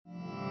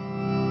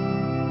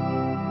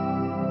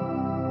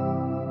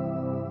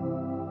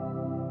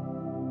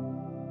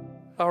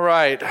All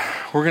right,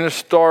 we're going to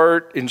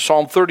start in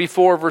Psalm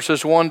 34,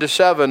 verses 1 to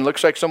 7.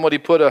 Looks like somebody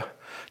put a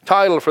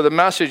title for the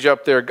message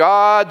up there.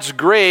 God's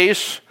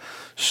grace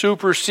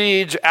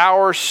supersedes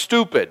our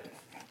stupid.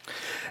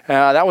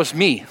 That was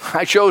me.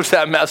 I chose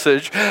that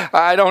message.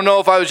 I don't know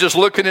if I was just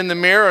looking in the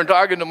mirror and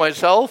talking to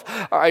myself.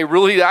 I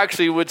really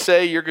actually would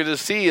say you're going to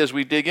see as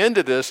we dig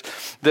into this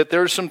that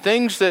there's some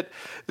things that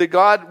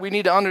we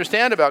need to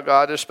understand about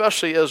God,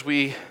 especially as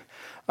we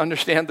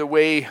understand the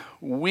way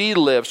we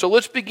live. So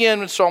let's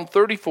begin with Psalm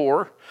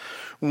 34,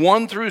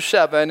 1 through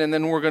 7, and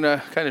then we're going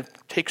to kind of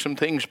take some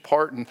things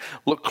apart and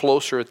look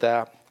closer at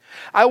that.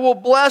 I will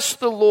bless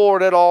the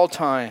Lord at all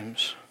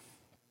times.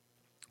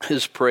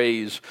 His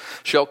praise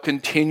shall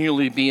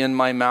continually be in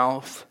my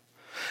mouth.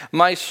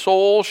 My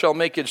soul shall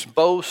make its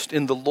boast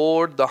in the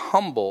Lord. The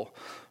humble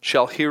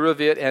shall hear of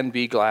it and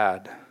be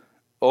glad.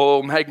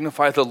 Oh,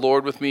 magnify the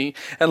Lord with me,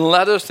 and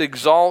let us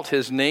exalt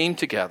his name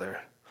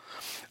together.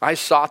 I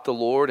sought the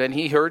Lord, and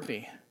he heard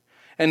me,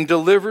 and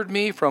delivered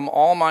me from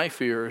all my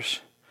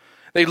fears.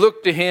 They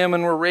looked to him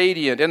and were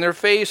radiant, and their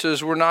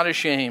faces were not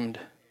ashamed.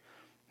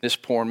 This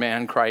poor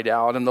man cried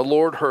out, and the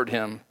Lord heard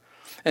him,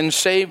 and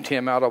saved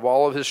him out of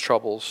all of his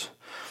troubles.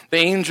 The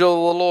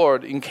angel of the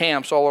Lord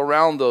encamps all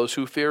around those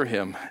who fear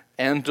him,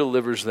 and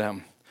delivers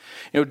them.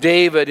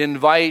 David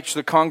invites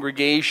the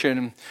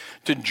congregation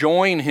to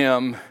join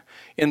him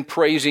in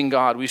praising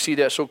God. We see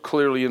that so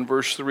clearly in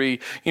verse 3.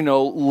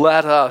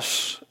 Let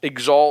us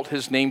exalt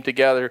his name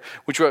together,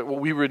 which is what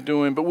we were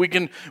doing. But we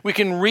can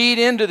read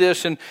into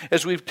this, and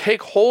as we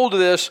take hold of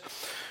this,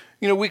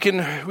 we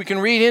can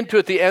read into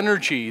it the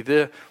energy,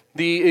 the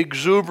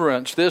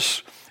exuberance,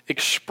 this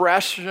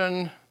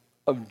expression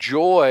of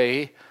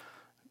joy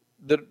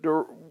that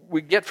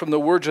we get from the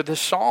words of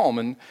this psalm.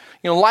 And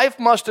life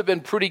must have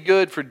been pretty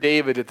good for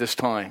David at this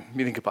time. If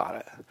you think about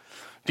it,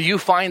 do you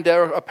find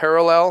there a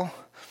parallel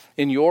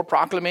in your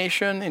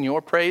proclamation, in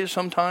your praise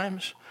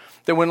sometimes?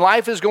 That when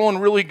life is going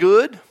really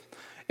good,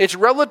 it's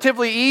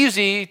relatively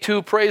easy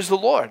to praise the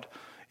Lord.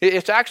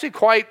 It's actually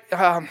quite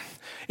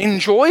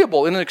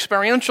enjoyable in an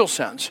experiential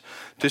sense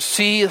to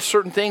see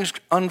certain things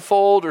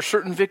unfold or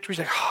certain victories,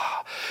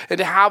 and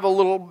to have a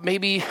little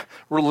maybe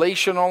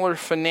relational or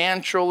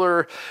financial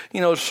or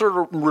sort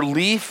of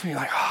relief. You're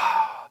like,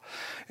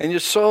 and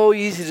it's so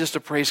easy just to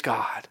praise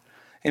God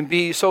and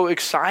be so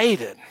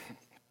excited.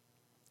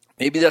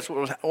 Maybe that's what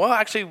was. Well,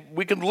 actually,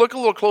 we can look a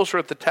little closer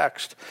at the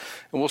text,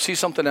 and we'll see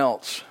something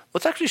else.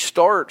 Let's actually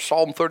start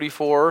Psalm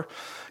 34,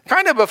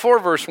 kind of before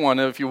verse 1,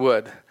 if you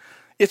would.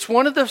 It's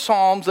one of the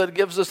psalms that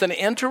gives us an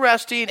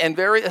interesting and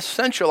very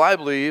essential, I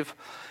believe,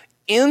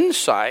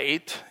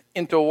 insight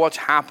into what's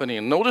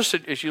happening. Notice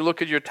it as you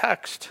look at your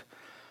text.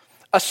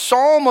 A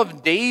psalm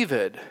of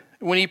David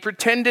when he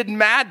pretended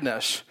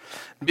madness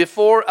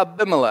before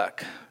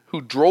Abimelech,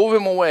 who drove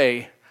him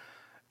away,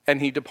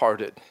 and he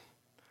departed.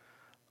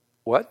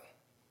 What?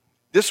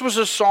 This was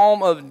a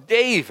psalm of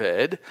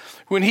David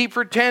when he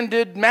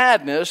pretended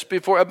madness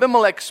before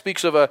Abimelech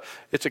speaks of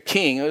it's a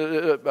king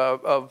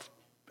of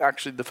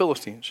actually the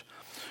Philistines,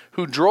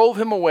 who drove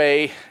him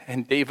away,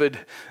 and David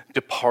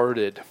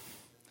departed.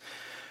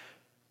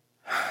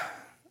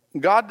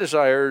 God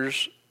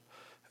desires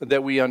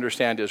that we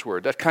understand his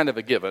word. That's kind of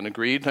a given,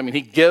 agreed? I mean,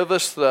 he gave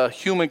us the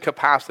human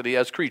capacity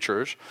as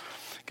creatures,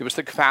 give us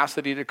the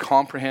capacity to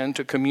comprehend,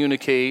 to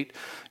communicate,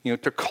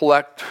 to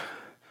collect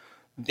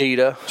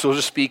data, so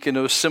to speak, and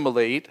to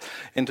assimilate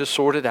and to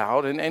sort it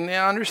out and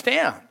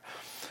understand.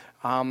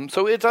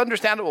 So it's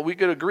understandable. We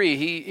could agree.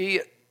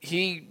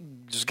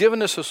 He's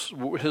given us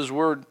his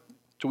word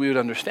so we would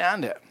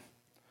understand it.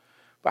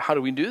 But how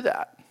do we do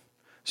that?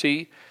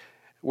 See,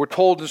 we're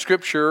told in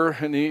Scripture,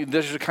 and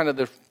this is kind of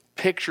the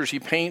pictures he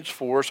paints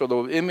for us, or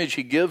the image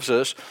he gives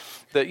us,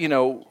 that,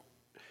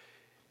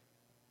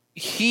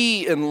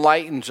 he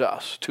enlightens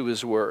us to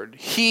his word.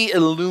 He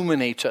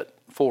illuminates it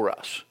for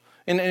us.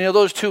 And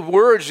those two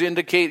words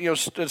indicate,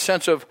 a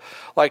sense of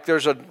like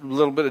there's a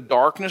little bit of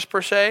darkness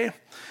per se,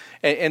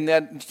 and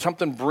then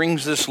something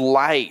brings this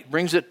light,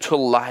 brings it to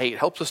light,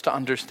 helps us to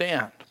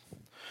understand.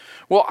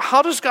 Well,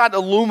 how does God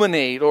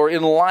illuminate or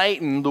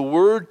enlighten the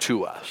word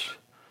to us?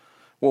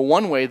 Well,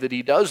 one way that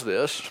he does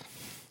this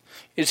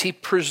is he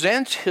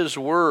presents his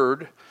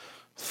word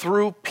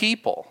through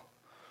people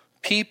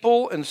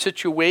and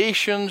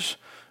situations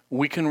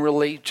we can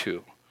relate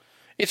to.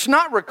 It's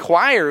not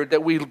required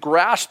that we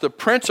grasp the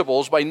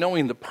principles by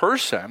knowing the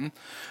person,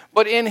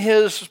 but in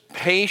his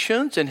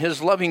patience and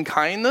his loving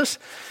kindness,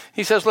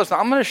 he says, listen,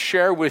 I'm going to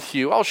share with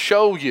you, I'll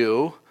show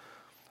you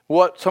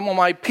what some of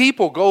my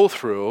people go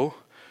through,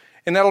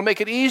 and that'll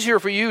make it easier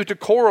for you to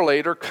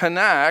correlate or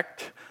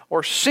connect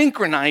or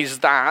synchronize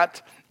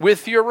that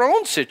with your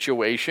own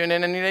situation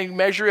and in a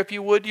measure, if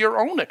you would, your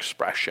own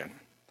expression.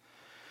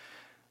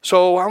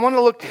 So I want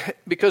to look,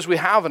 because we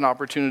have an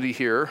opportunity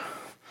here.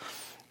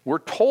 We're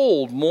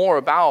told more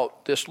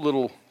about this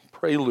little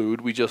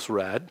prelude we just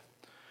read.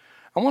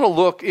 I want to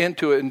look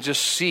into it and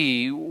just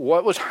see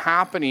what was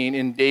happening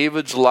in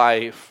David's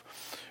life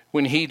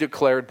when he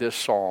declared this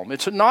psalm.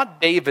 It's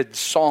not David's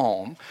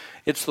psalm.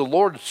 It's the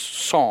Lord's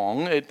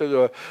song.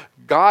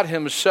 God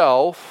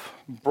himself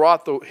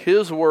brought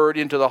his word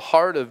into the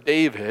heart of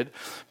David,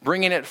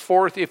 bringing it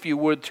forth, if you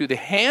would, through the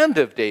hand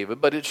of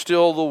David, but it's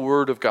still the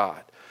word of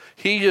God.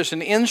 He's just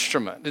an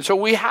instrument. And so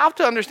we have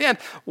to understand,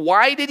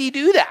 why did he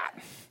do that?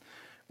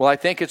 Well, I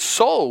think it's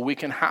so we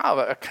can have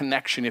a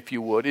connection, if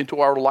you would,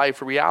 into our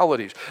life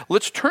realities.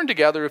 Let's turn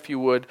together, if you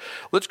would.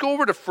 Let's go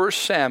over to 1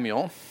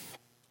 Samuel.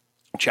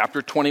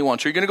 Chapter 21.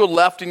 So you're going to go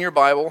left in your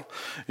Bible.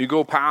 You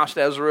go past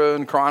Ezra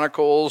and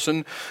Chronicles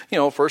and,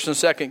 1st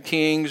and 2nd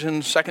Kings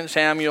and 2nd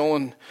Samuel,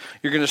 and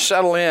you're going to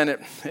settle in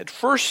at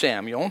 1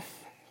 Samuel.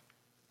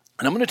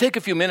 And I'm going to take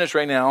a few minutes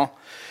right now,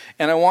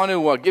 and I want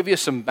to give you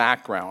some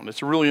background.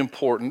 It's really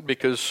important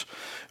because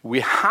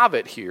we have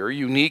it here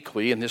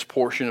uniquely in this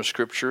portion of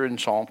Scripture in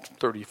Psalm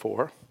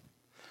 34.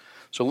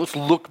 So let's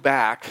look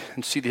back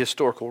and see the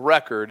historical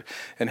record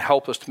and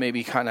help us to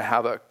maybe kind of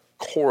have a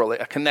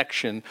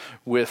connection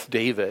with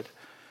David.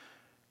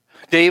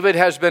 David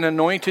has been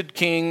anointed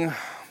king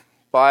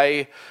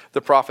by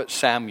the prophet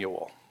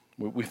Samuel.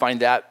 We find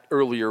that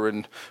earlier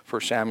in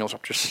 1 Samuel,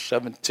 chapter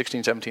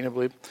 16, 17, I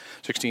believe.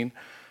 16.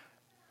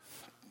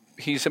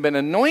 He's been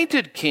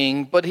anointed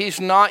king, but he's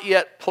not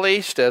yet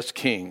placed as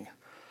king.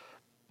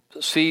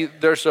 See,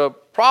 there's a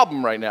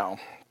problem right now.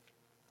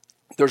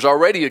 There's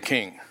already a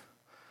king.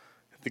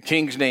 The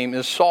king's name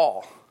is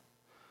Saul.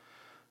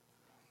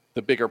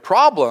 The bigger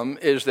problem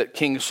is that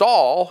King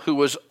Saul, who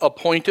was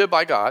appointed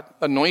by God,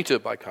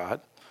 anointed by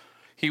God,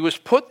 he was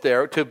put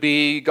there to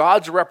be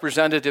God's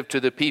representative to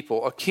the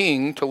people, a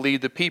king to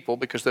lead the people,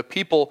 because the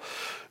people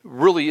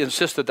really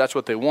insisted that's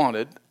what they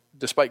wanted,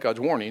 despite God's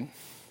warning.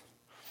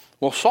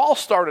 Well, Saul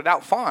started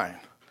out fine,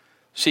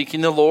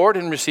 seeking the Lord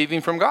and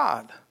receiving from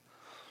God.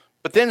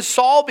 But then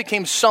Saul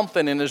became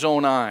something in his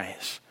own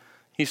eyes.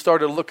 He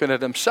started looking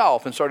at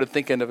himself and started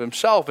thinking of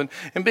himself. And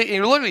he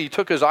literally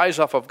took his eyes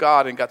off of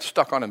God and got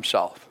stuck on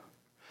himself.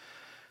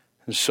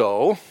 And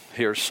so,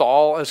 here's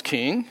Saul as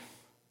king.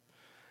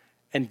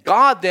 And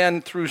God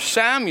then, through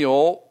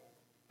Samuel,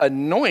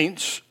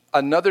 anoints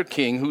another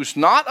king who's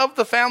not of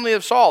the family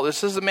of Saul.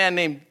 This is a man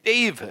named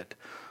David.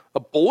 A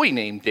boy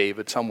named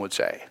David, some would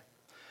say.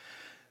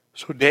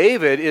 So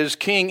David is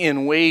king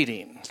in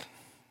waiting.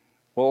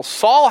 Well,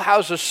 Saul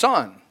has a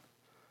son.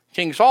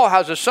 King Saul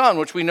has a son,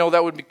 which we know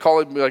that would be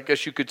called, I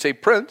guess you could say,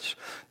 prince.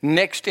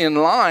 Next in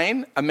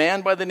line, a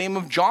man by the name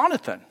of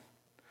Jonathan.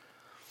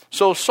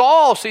 So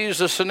Saul sees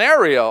the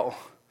scenario.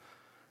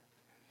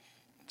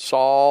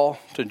 Saul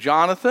to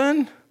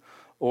Jonathan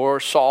or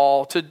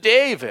Saul to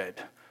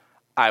David.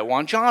 I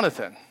want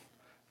Jonathan.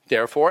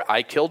 Therefore,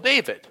 I kill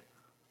David.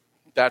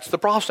 That's the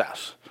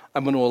process.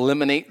 I'm going to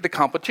eliminate the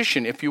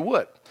competition, if you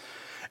would.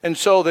 And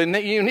so the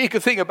unique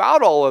thing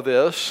about all of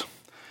this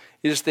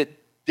is that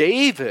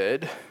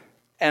David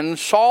and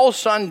Saul's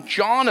son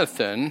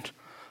Jonathan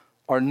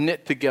are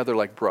knit together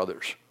like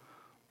brothers.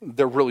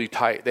 They're really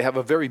tight. They have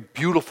a very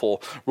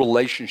beautiful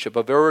relationship,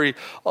 a very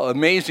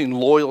amazing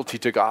loyalty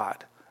to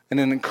God, and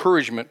an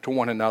encouragement to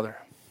one another.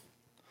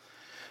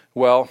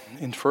 Well,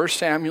 in 1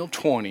 Samuel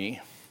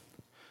 20,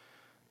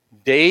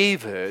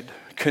 David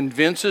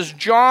convinces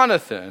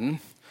Jonathan,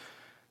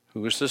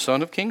 who is the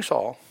son of King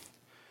Saul,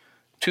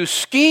 to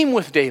scheme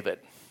with David,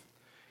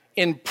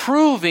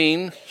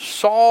 improving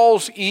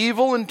Saul's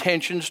evil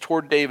intentions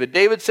toward David.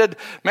 David said,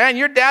 man,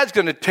 your dad's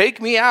going to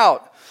take me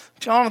out.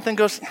 Jonathan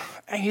goes,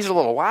 hey, he's a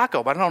little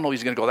wacko, but I don't know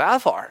he's going to go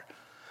that far.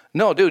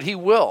 No, dude, he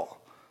will.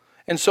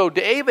 And so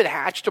David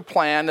hatched a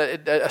plan,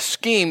 a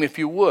scheme, if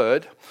you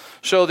would,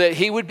 so that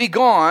he would be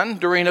gone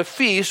during a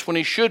feast when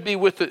he should be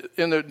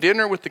in the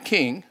dinner with the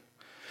king.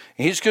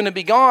 He's going to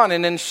be gone.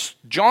 And then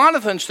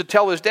Jonathan's to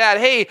tell his dad,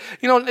 hey,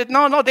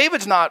 no,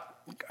 David's not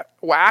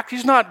whacked.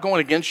 He's not going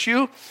against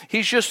you.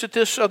 He's just at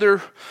this other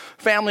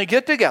family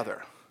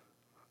get-together.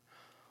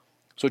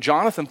 So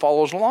Jonathan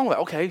follows along with,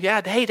 okay,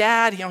 yeah, hey,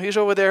 Dad, he's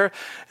over there.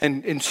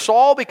 And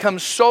Saul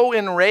becomes so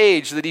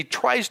enraged that he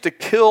tries to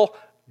kill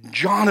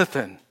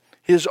Jonathan,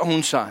 his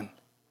own son.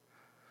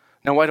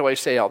 Now, why do I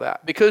say all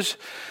that? Because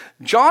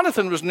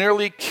Jonathan was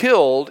nearly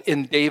killed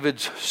in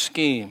David's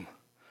scheme.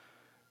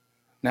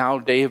 Now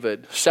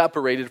David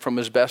separated from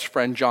his best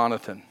friend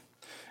Jonathan.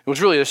 It was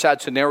really a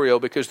sad scenario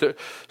because the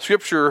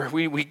scripture,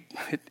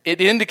 it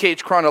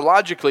indicates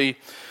chronologically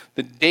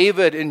that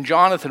David and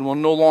Jonathan will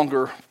no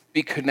longer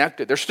be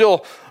connected. They're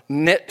still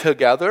knit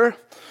together,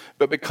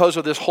 but because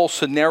of this whole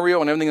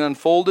scenario and everything that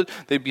unfolded,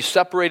 they'd be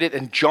separated,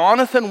 and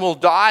Jonathan will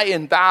die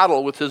in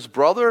battle with his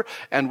brother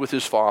and with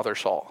his father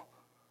Saul.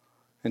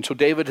 And so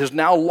David has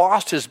now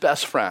lost his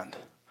best friend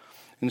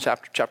in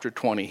chapter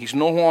 20. He's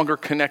no longer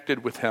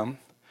connected with him,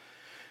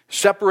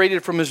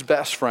 separated from his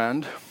best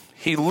friend.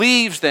 He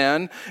leaves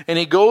then, and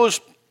he goes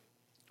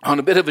on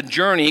a bit of a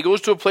journey. He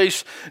goes to a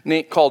place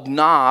called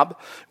Nob,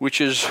 which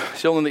is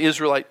still in the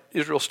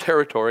Israel's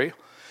territory.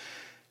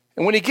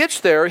 And when he gets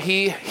there,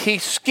 he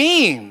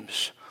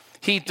schemes.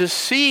 He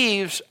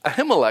deceives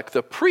Ahimelech,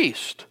 the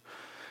priest.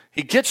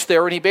 He gets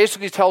there, and he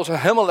basically tells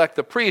Ahimelech,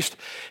 the priest,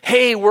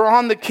 hey, we're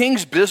on the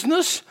king's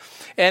business,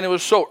 And it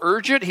was so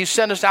urgent. He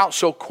sent us out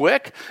so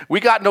quick. We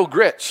got no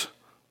grits.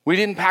 We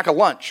didn't pack a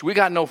lunch. We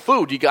got no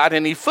food. You got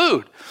any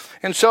food?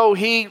 And so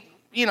he,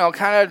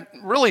 kind of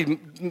really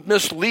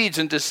misleads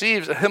and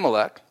deceives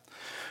Ahimelech,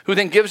 who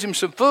then gives him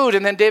some food.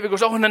 And then David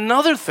goes, and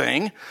another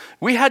thing,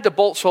 we had to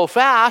bolt so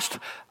fast,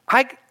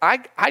 I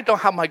don't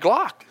have my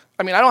Glock.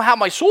 I don't have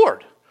my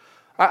sword.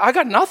 I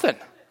got nothing.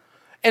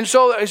 And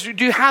so,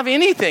 do you have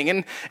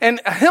anything?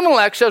 And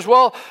Ahimelech says,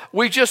 well,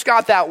 we just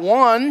got that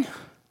one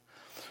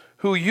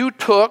who you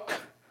took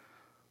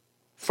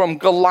from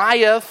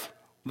Goliath,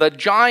 the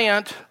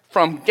giant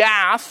from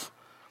Gath.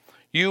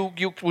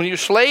 When you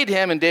slayed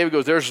him, and David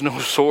goes, there's no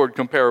sword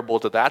comparable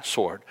to that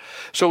sword.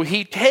 So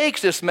he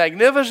takes this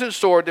magnificent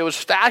sword that was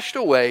stashed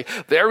away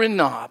there in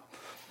Nob.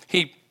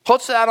 He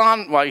puts that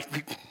on. Well,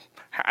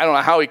 I don't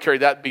know how he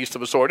carried that beast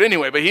of a sword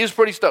anyway, but he's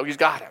pretty stoked. He's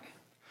got him.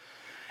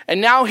 And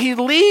now he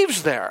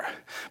leaves there.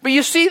 But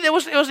you see,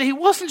 he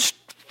wasn't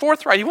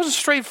forthright. He wasn't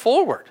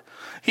straightforward.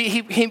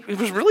 He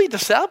was really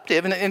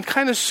deceptive and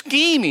kind of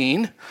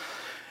scheming.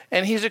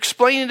 And he's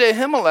explaining to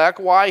Ahimelech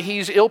why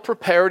he's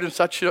ill-prepared in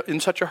such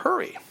a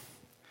hurry.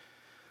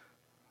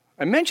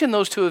 I mention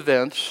those two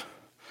events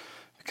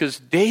because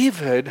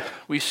David,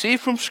 we see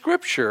from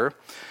Scripture,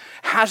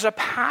 has a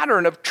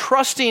pattern of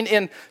trusting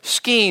in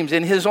schemes,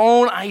 in his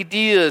own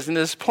ideas and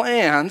his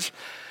plans.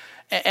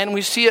 And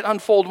we see it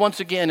unfold once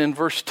again in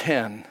verse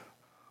 10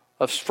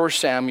 of 1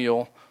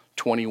 Samuel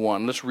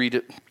 21. Let's read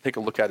it, take a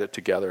look at it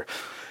together.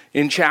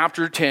 In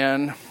chapter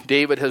 10,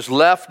 David has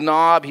left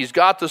Nob. He's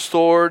got the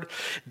sword.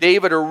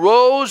 Chapter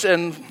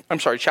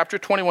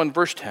 21,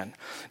 verse 10.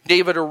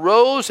 David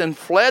arose and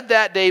fled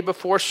that day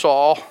before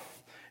Saul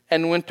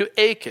and went to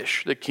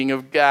Achish, the king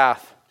of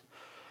Gath.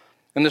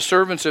 And the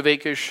servants of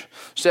Achish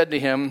said to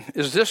him,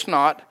 is this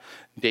not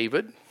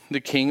David,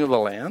 the king of the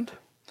land?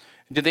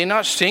 Did they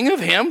not sing of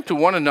him to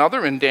one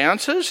another in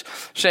dances,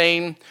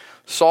 saying,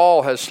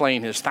 Saul has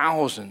slain his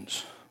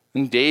thousands,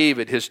 and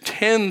David his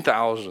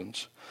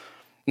 10,000s?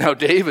 Now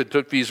David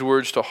took these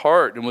words to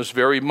heart and was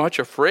very much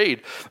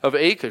afraid of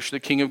Achish,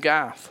 the king of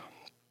Gath.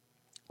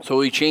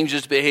 So he changed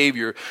his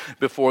behavior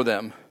before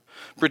them,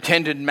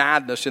 pretended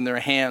madness in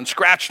their hands,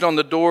 scratched on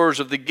the doors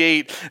of the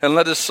gate, and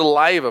let his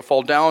saliva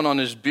fall down on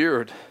his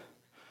beard.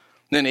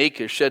 Then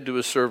Achish said to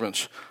his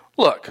servants,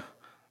 look,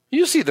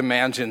 you see the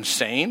man's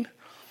insane.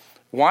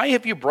 Why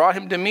have you brought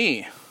him to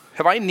me?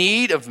 Have I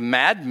need of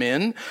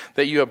madmen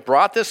that you have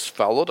brought this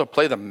fellow to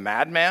play the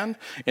madman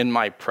in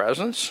my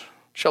presence?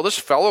 Shall this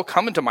fellow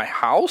come into my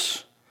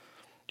house?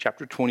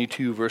 Chapter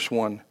 22, verse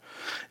 1.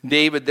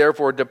 David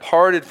therefore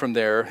departed from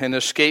there and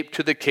escaped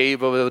to the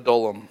cave of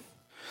Adullam.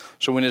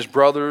 So when his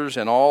brothers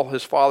and all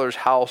his father's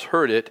house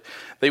heard it,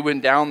 they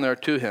went down there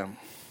to him.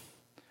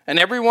 And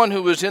everyone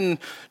who was in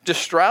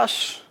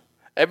distress,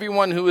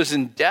 everyone who was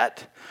in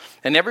debt,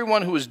 and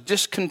everyone who was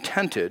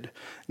discontented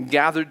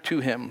gathered to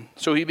him.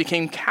 So he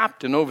became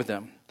captain over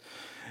them.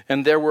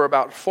 And there were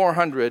about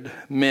 400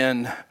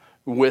 men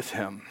with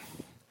him.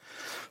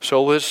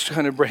 So let's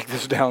kind of break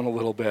this down a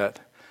little bit.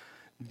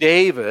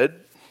 David,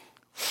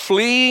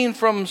 fleeing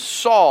from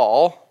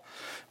Saul,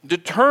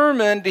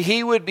 determined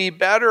he would be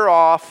better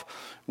off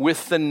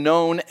with the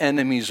known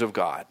enemies of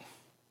God.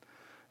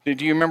 Do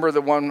you remember the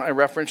one I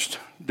referenced?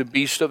 The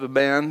beast of a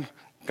man,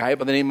 guy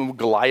by the name of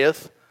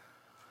Goliath?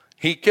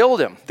 He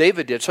killed him.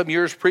 David did some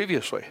years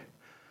previously.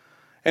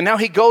 And now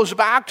he goes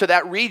back to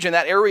that region,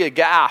 that area,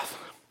 Gath.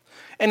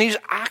 And he's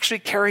actually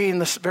carrying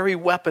this very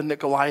weapon that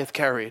Goliath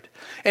carried.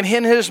 And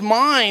in his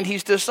mind,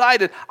 he's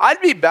decided, I'd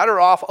be better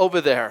off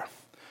over there.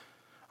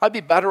 I'd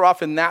be better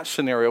off in that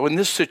scenario, in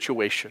this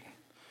situation.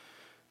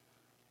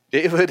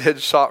 David had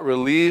sought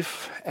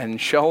relief and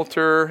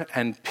shelter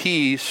and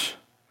peace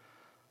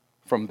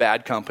from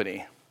bad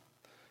company.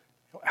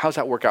 How's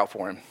that work out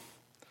for him?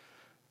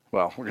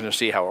 Well, we're going to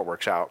see how it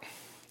works out.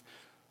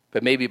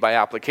 But maybe by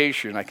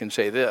application, I can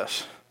say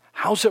this.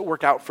 How's it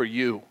work out for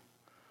you?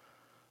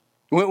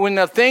 When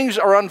the things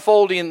are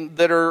unfolding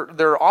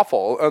they're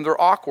awful, and they're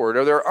awkward,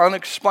 or they're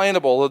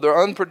unexplainable, or they're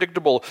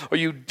unpredictable, or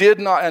you did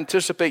not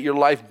anticipate your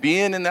life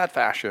being in that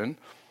fashion,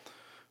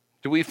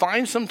 do we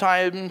find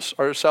sometimes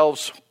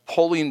ourselves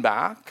pulling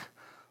back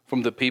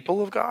from the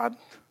people of God?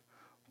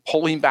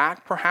 Pulling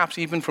back perhaps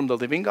even from the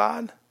living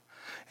God?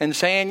 And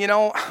saying,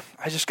 I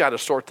just got to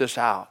sort this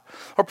out.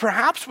 Or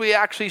perhaps we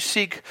actually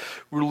seek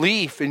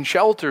relief and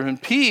shelter and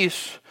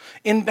peace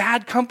in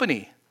bad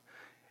company.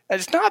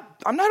 And I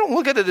don't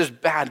look at it as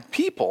bad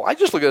people. I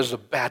just look at it as a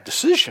bad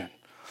decision.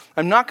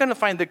 I'm not going to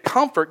find the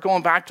comfort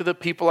going back to the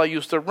people I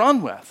used to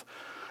run with.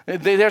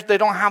 They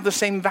don't have the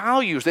same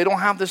values. They don't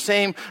have the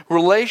same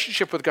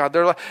relationship with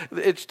God.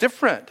 It's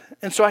different.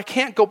 And so I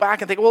can't go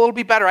back and think, well, it'll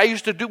be better.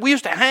 We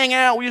used to hang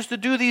out. We used to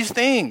do these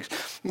things.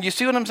 You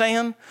see what I'm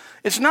saying?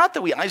 It's not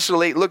that we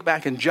isolate, look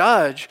back and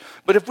judge,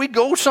 but if we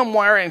go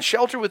somewhere and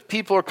shelter with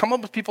people or come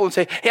up with people and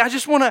say, hey, I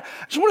just want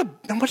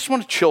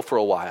to chill for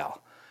a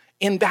while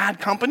in bad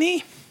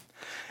company,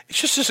 it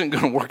just isn't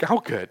going to work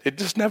out good. It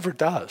just never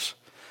does.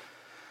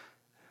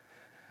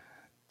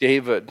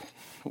 David,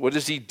 what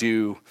does he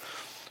do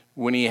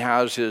when he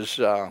has his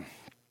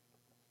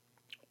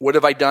what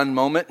have I done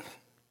moment?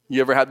 You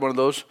ever had one of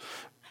those?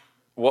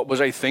 What was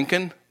I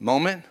thinking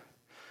moment?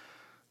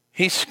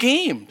 He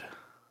schemed.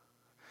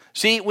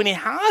 See, when he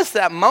has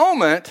that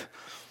moment,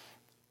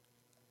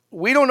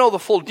 we don't know the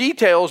full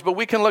details, but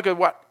we can look at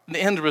what the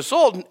end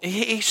result.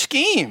 He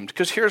schemed,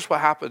 because here's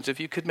what happens, if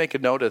you could make a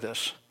note of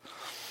this.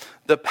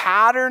 The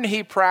pattern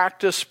he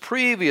practiced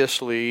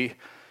previously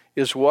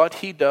is what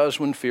he does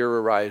when fear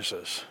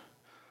arises.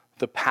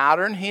 The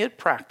pattern he had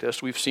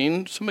practiced, we've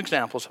seen some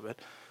examples of it.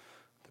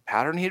 The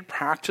pattern he had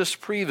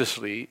practiced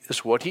previously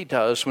is what he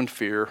does when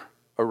fear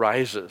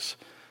arises.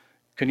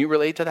 Can you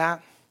relate to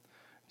that?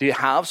 Do you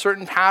have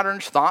certain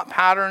patterns, thought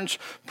patterns,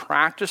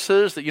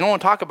 practices that you don't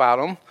want to talk about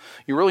them?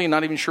 You're really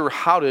not even sure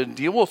how to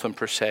deal with them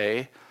per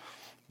se.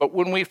 But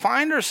when we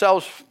find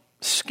ourselves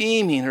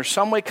scheming or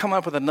some way come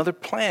up with another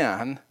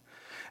plan,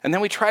 and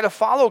then we try to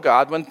follow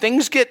God, when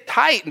things get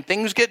tight and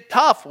things get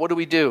tough, what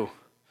do?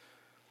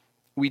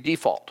 We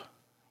default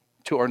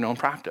to our known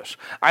practice.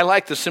 I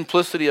like the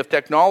simplicity of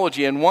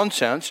technology in one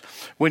sense.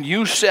 When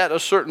you set a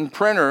certain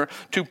printer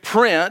to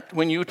print,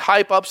 when you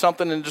type up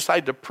something and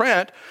decide to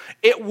print,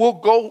 you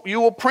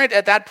will print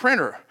at that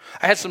printer.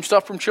 I had some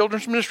stuff from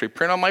children's ministry,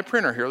 print on my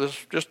printer here,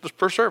 this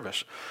per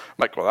service. I'm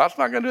like, well, that's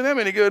not going to do them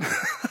any good.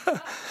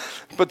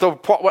 But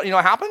what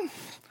happened?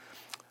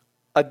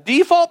 A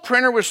default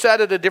printer was set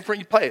at a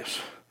different place.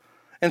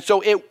 And so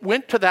it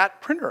went to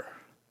that printer.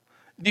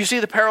 Do you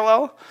see the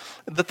parallel?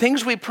 The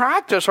things we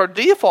practice, our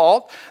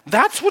default,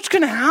 that's what's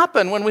going to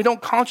happen when we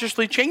don't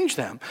consciously change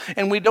them.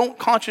 And we don't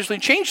consciously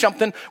change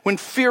something when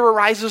fear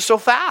arises so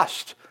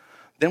fast.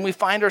 Then we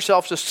find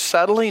ourselves just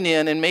settling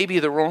in maybe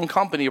the wrong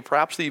company or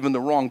perhaps even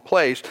the wrong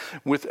place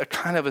with a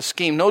kind of a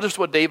scheme. Notice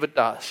what David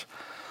does.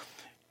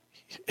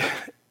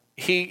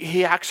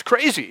 He acts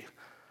crazy.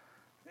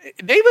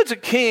 David's a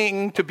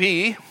king to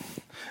be.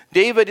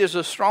 David is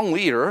a strong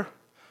leader.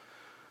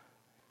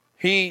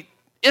 He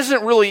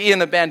isn't really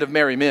in a band of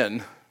merry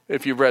men,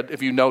 if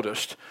you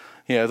noticed.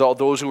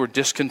 Those who were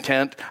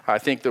discontent, I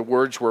think the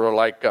words were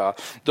like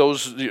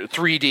those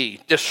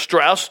 3D,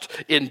 distressed,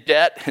 in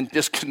debt, and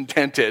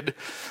discontented.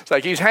 It's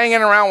like he's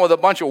hanging around with a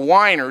bunch of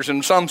whiners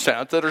in some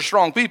sense that are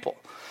strong people.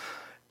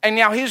 And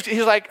now he's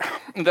like,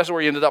 and that's where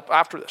he ended up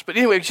after this. But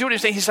anyway, see what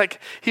he's saying? He's like,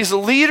 he's a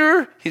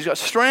leader. He's got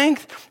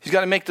strength. He's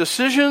got to make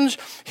decisions.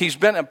 He's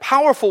been a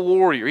powerful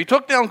warrior. He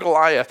took down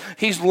Goliath.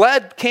 He's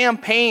led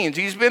campaigns.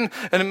 He's been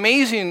an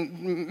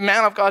amazing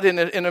man of God in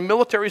a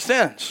military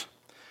sense.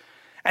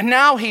 And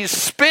now he's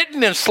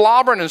spitting and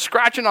slobbering and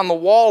scratching on the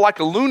wall like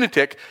a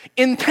lunatic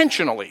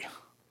intentionally.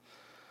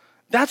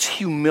 That's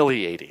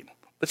humiliating.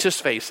 Let's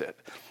just face it.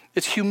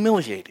 It's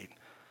humiliating.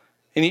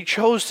 And he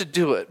chose to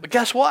do it. But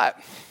guess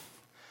what?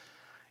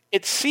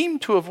 It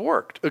seemed to have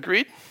worked.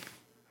 Agreed?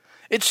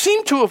 It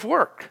seemed to have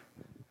worked.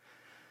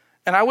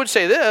 And I would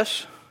say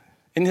this,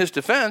 in his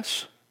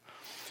defense,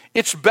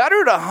 it's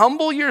better to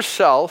humble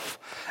yourself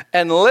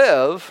and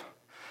live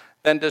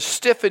than to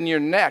stiffen your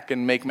neck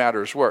and make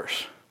matters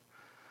worse.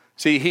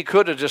 See, he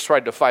could have just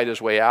tried to fight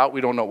his way out. We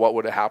don't know what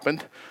would have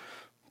happened.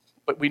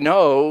 But we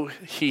know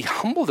he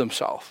humbled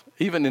himself,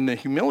 even in a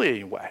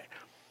humiliating way.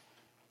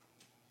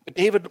 But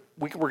David,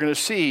 we're going to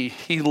see,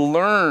 he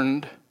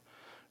learned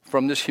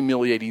from this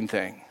humiliating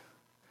thing.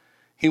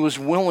 He was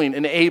willing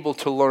and able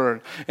to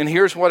learn. And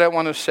here's what I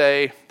want to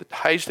say that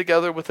ties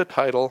together with the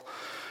title.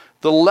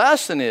 The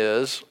lesson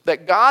is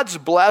that God's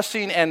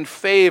blessing and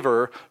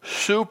favor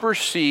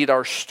supersede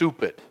our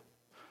stupid.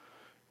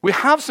 We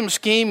have some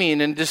scheming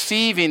and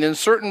deceiving in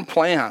certain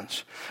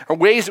plans or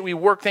ways that we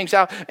work things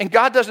out. And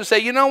God doesn't say,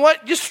 you know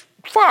what, just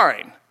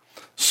fine.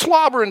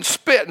 Slobber and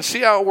spit and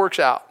see how it works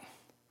out.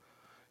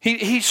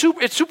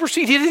 It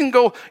supersedes. He didn't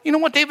go, you know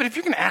what, David, if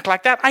you're going to act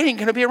like that, I ain't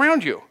going to be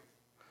around you.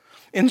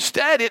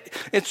 Instead,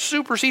 it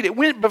superseded. It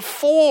went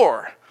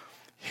before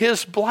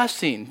his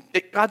blessing.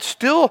 God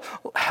still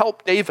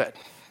helped David.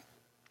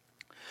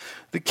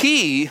 The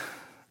key,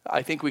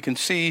 I think we can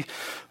see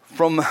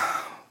from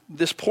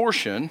this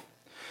portion,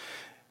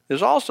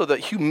 is also that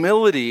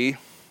humility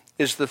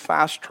is the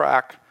fast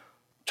track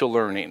to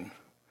learning.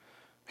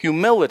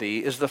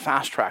 Humility is the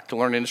fast track to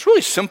learning. It's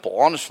really simple,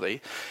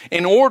 honestly.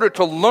 In order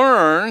to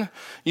learn,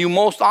 you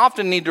most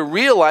often need to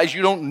realize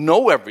you don't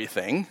know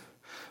everything.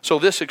 So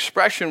this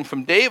expression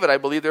from David, I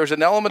believe there's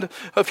an element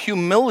of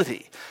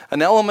humility,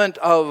 an element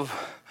of,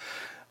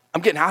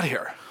 I'm getting out of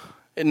here.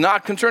 And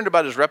not concerned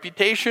about his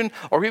reputation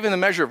or even the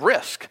measure of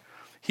risk.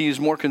 He's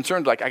more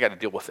concerned, like, I got to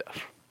deal with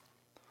this.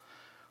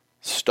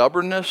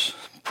 Stubbornness,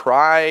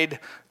 pride,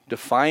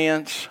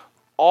 defiance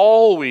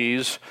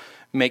always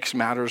makes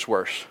matters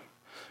worse.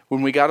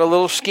 When we got a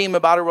little scheme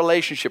about a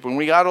relationship, when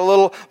we got a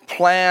little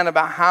plan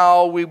about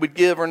how we would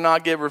give or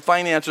not give our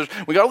finances,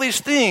 we got all these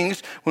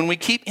things, when we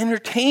keep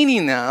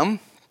entertaining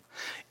them,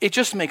 it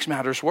just makes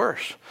matters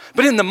worse.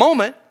 But in the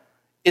moment,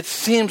 it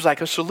seems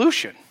like a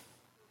solution.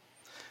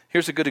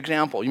 Here's a good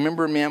example. You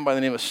remember a man by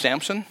the name of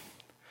Samson?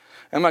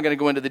 I'm not going to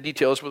go into the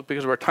details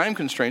because of our time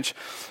constraints.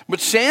 But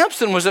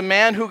Samson was a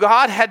man who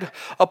God had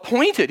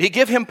appointed. He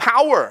gave him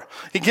power.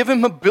 He gave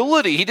him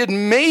ability. He did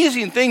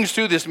amazing things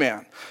through this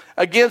man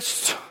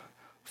against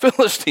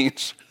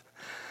Philistines.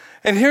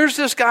 And here's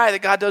this guy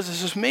that God does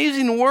this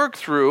amazing work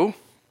through.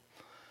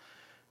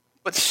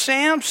 But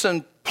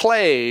Samson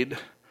played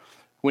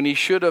when he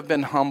should have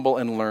been humble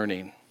and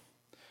learning.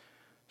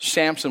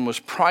 Samson was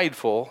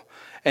prideful,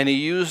 and he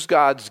used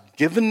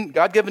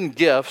God-given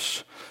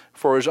gifts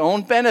for his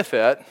own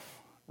benefit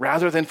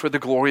rather than for the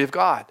glory of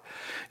God.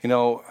 You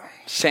know,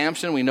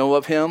 Samson, we know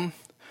of him.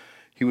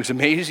 He was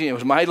amazing. It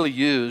was mightily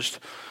used.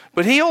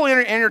 But he only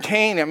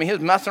entertained. I mean, he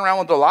was messing around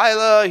with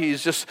Delilah. He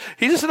just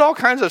did all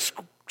kinds of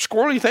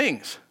squirrely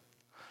things.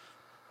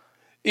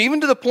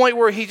 Even to the point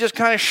where he just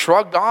kind of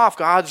shrugged off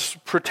God's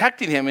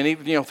protecting him. And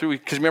even,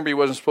 because remember, he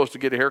wasn't supposed to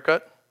get a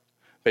haircut,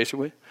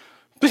 basically.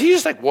 But he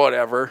just like,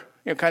 whatever,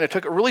 kind of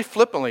took it really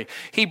flippantly.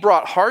 He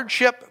brought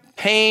hardship,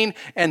 pain,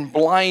 and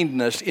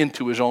blindness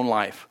into his own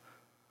life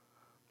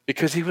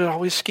because he was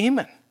always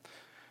scheming.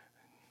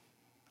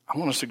 I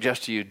want to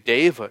suggest to you,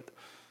 David,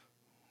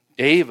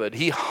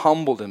 he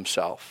humbled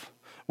himself.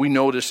 We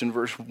notice in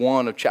verse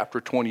 1 of chapter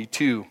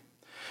 22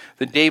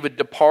 that David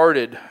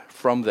departed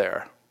from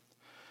there.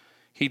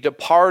 He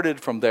departed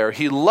from there.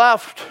 He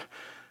left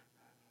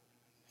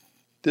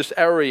this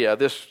area,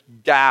 this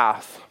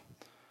Gath,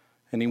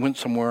 and he went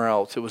somewhere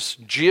else. It was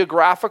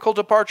geographical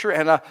departure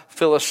and a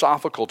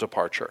philosophical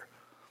departure.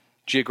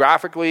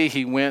 Geographically,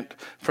 he went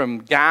from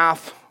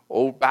Gath,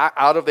 back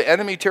out of the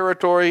enemy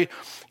territory,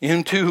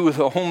 into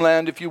the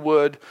homeland, if you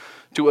would,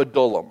 to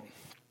Adullam.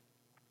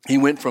 He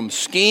went from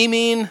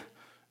scheming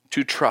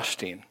to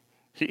trusting.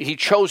 He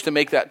chose to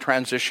make that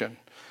transition.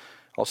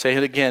 I'll say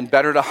it again,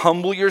 better to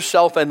humble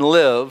yourself and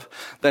live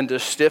than to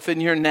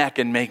stiffen your neck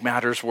and make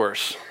matters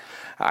worse.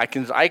 I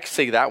can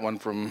say that one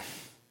from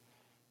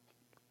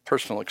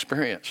personal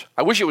experience.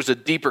 I wish it was a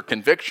deeper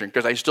conviction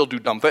because I still do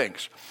dumb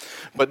things.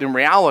 But in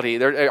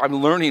reality,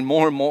 I'm learning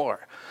more and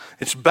more.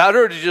 It's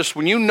better to just,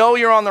 when you know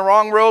you're on the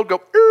wrong road,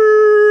 go,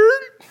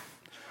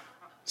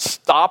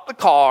 stop the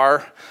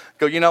car,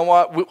 go, you know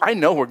what? I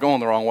know we're going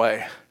the wrong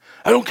way.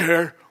 I don't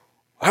care.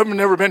 I've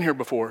never been here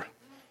before.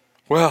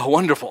 Well,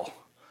 wonderful.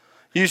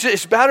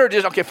 It's better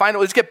just, okay, fine,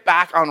 let's get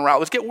back on route.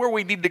 Let's get where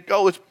we need to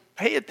go. Let's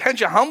pay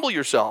attention, humble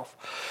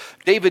yourself.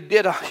 David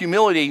did a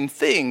humiliating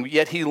thing,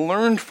 yet he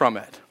learned from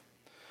it.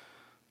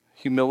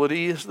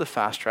 Humility is the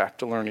fast track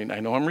to learning. I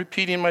know I'm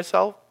repeating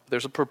myself.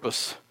 There's a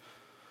purpose.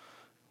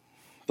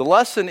 The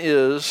lesson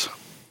is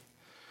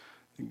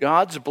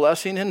God's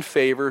blessing and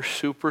favor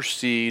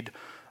supersede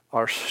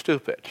our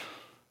stupid.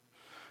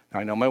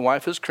 Now, I know my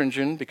wife is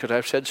cringing because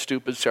I've said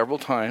stupid several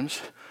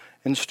times,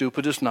 and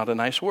stupid is not a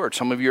nice word.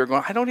 Some of you are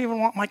going, I don't even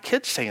want my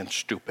kids saying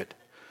stupid.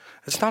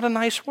 It's not a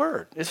nice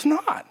word. It's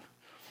not.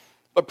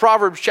 But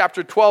Proverbs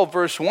chapter 12,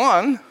 verse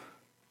 1,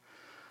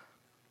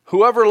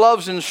 whoever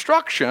loves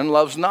instruction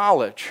loves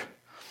knowledge,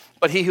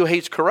 but he who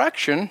hates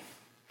correction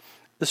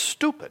is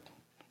stupid.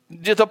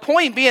 The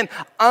point being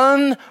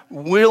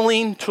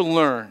unwilling to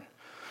learn.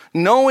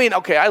 Knowing,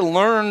 okay, I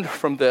learned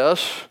from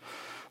this,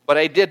 but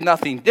I did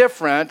nothing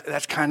different,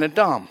 that's kind of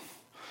dumb,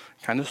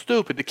 kind of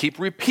stupid to keep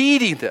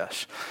repeating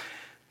this.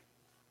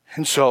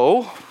 And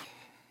so,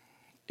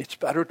 it's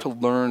better to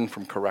learn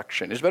from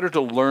correction. It's better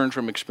to learn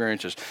from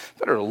experiences. It's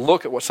better to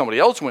look at what somebody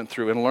else went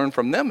through and learn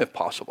from them if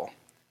possible.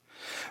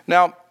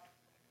 Now,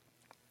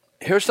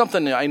 here's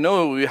something that I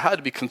know you had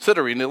to be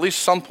considering at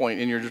least some point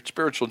in your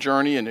spiritual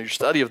journey and your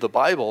study of the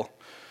Bible.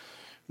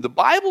 The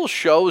Bible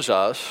shows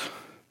us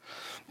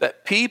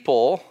that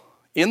people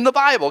in the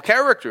Bible,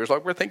 characters,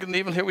 like we're thinking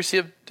even here we see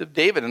of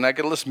David, and I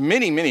could list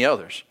many, many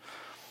others.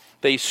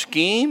 They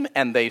scheme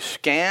and they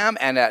scam,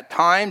 and at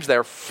times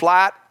they're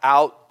flat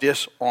out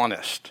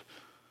dishonest.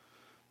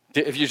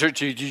 Did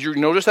you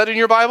notice that in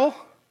your Bible?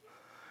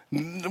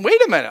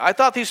 Wait a minute. I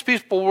thought these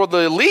people were the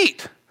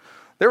elite.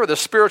 They were the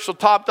spiritual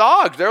top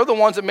dogs. They're the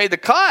ones that made the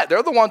cut.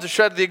 They're the ones that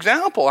set the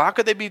example. How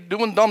could they be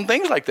doing dumb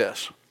things like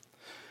this?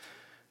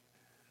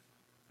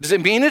 Does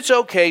it mean it's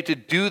okay to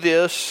do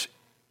this,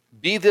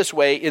 be this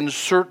way in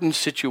certain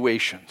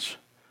situations?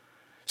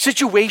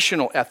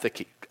 Situational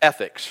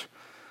ethics.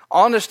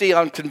 Honesty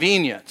on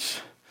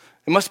convenience.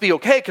 It must be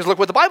okay because look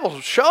what the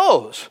Bible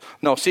shows.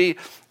 No, see,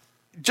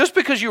 just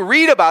because you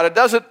read about it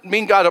doesn't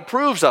mean God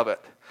approves of it.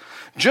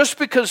 Just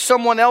because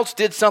someone else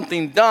did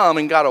something dumb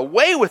and got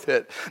away with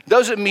it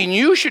doesn't mean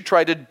you should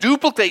try to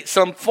duplicate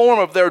some form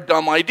of their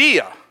dumb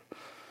idea.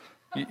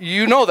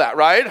 You know that,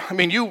 right? I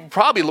mean, you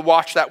probably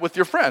watch that with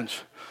your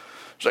friends.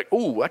 It's like,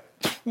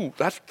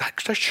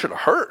 that should have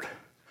hurt.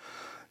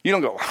 You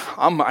don't go,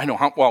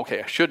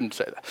 I shouldn't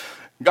say that.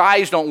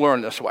 Guys don't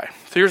learn this way.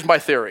 So here's my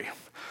theory.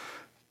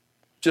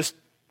 Just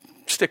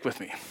stick with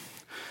me.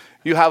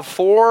 You have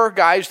 4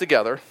 guys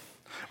together.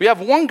 We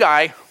have one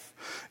guy,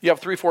 you have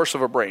 3/4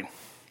 of a brain.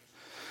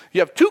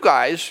 You have 2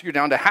 guys, you're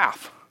down to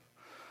half.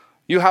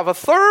 You have a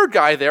 3rd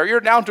guy there, you're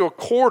down to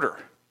 1/4.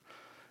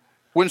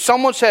 When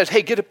someone says,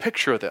 hey, get a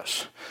picture of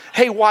this.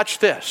 Hey, watch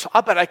this. I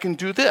bet I can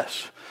do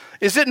this.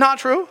 Is it not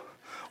true?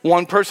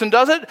 One person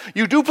does it,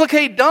 you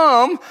duplicate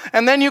dumb,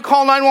 and then you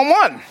call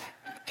 911.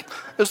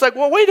 It's like,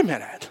 well, wait a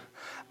minute.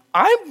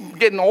 I'm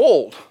getting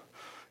old.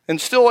 and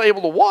still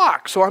able to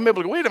walk. So I'm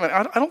able to, wait a minute,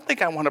 I don't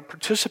think I want to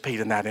participate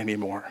in that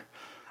anymore.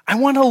 I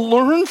want to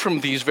learn from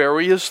these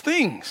various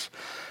things.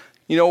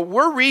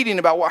 We're reading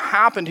about what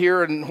happened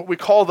here in what we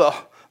call the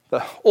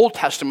Old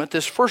Testament,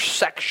 this first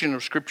section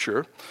of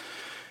Scripture.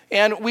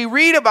 And we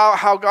read about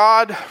how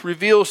God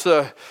reveals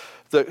the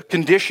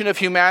condition of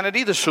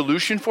humanity, the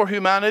solution for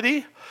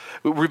humanity.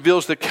 It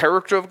reveals the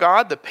character of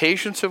God, the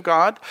patience of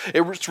God.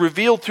 It's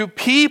revealed through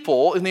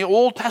people in the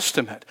Old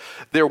Testament.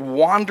 Their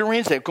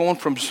wanderings, they're going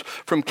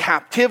from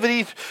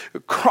captivity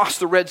across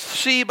the Red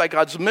Sea by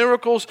God's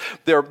miracles.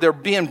 They're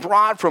being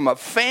brought from a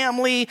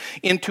family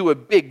into a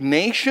big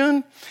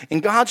nation,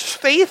 and God's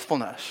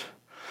faithfulness.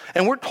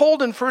 And we're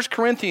told in 1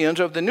 Corinthians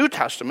of the New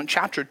Testament,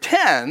 chapter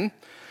 10,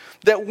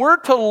 that we're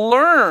to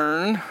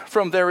learn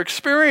from their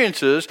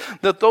experiences,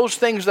 that those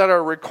things that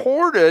are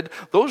recorded,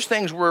 those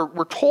things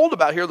we're told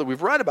about here that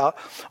we've read about,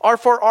 are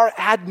for our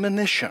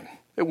admonition.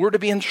 That we're to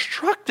be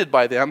instructed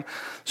by them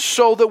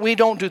so that we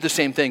don't do the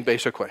same thing,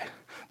 basically.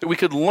 That we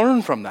could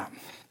learn from them.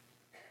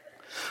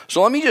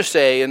 So let me just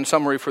say, in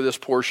summary for this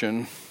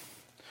portion,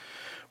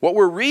 what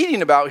we're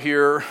reading about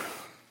here,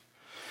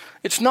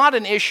 it's not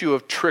an issue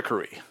of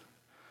trickery.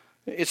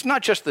 It's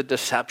not just the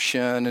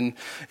deception and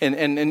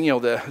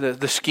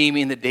the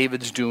scheming that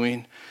David's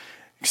doing.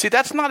 See,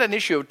 that's not an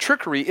issue of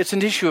trickery. It's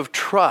an issue of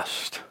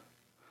trust.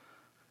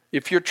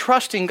 If you're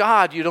trusting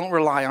God, you don't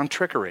rely on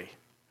trickery.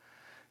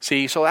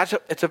 See, so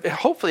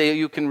hopefully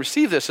you can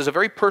receive this as a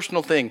very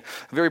personal thing,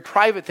 a very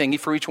private thing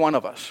for each one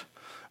of us.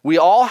 We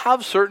all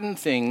have certain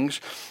things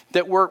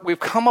that we've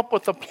come up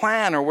with a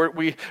plan, or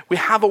we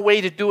have a way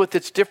to do it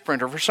that's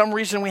different, or for some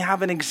reason we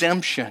have an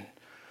exemption.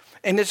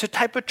 And it's a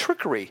type of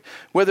trickery,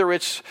 whether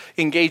it's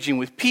engaging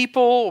with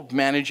people,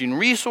 managing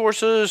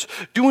resources,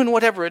 doing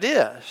whatever it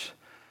is.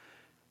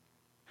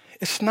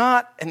 It's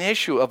not an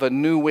issue of a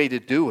new way to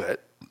do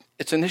it.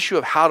 It's an issue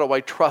of how do I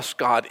trust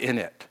God in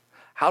it?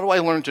 How do I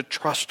learn to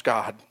trust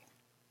God?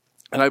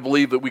 And I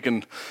believe that we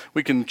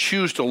can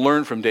choose to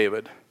learn from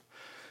David.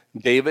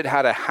 David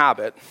had a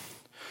habit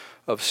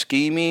of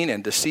scheming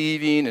and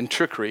deceiving and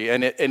trickery,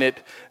 and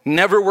it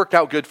never worked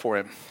out good for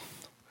him.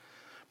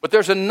 But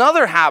there's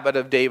another habit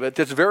of David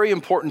that's very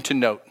important to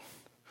note.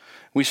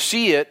 We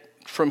see it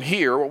from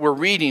here, what we're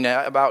reading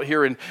about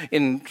here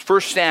in 1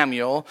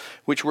 Samuel,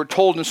 which we're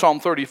told in Psalm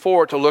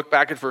 34 to look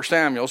back at 1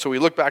 Samuel. So we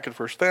look back at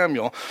 1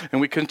 Samuel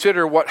and we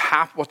consider what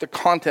the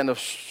content of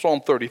Psalm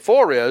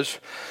 34 is.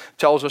 It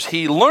tells us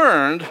he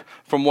learned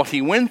from what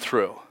he went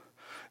through.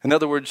 In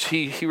other words,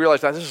 he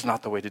realized that this is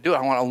not the way to do it.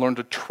 I want to learn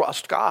to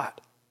trust God.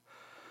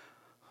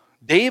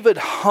 David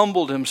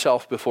humbled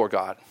himself before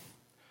God.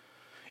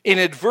 In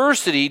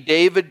adversity,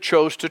 David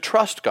chose to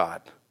trust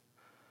God.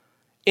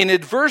 In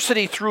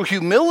adversity, through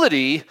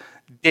humility,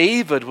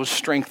 David was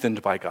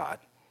strengthened by God.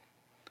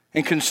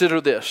 And consider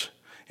this,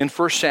 in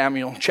 1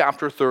 Samuel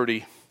chapter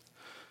 30,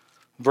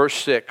 verse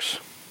 6.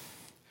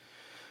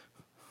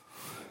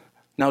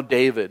 Now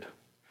David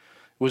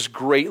was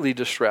greatly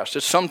distressed.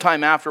 It's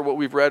sometime after what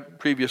we've read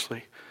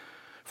previously.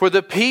 For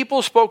the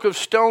people spoke of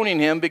stoning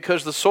him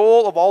because the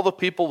soul of all the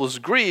people was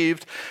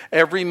grieved,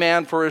 every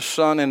man for his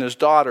son and his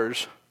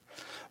daughters.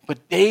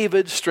 But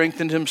David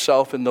strengthened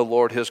himself in the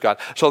Lord his God.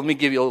 So let me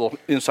give you a little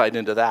insight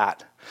into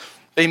that.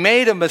 They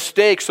made a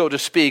mistake, so to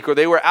speak, or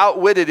they were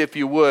outwitted, if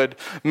you would,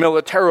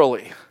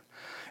 militarily.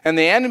 And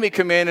the enemy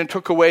came in and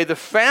took away the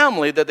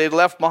family that they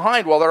left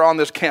behind while they're on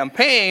this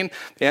campaign.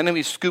 The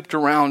enemy scooped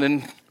around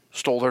and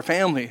stole their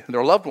family,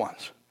 their loved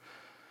ones.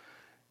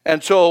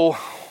 And so,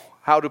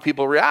 how do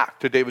people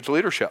react to David's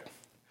leadership?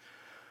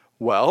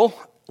 Well,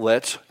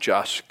 let's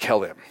just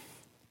kill him.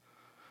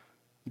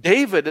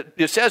 David,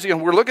 it says,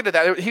 we're looking at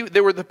that,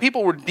 the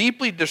people were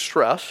deeply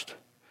distressed.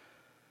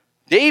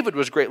 David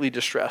was greatly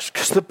distressed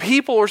because the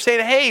people were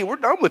saying, hey, we're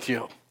done with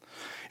you.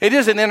 It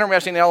is an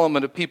interesting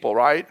element of people,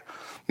 right?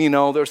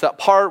 There's that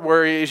part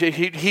where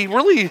he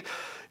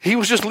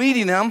was just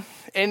leading them,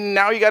 and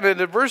now you got an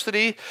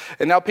adversity,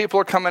 and now people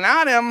are coming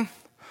at him,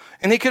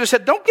 and he could have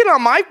said, don't get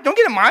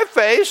in my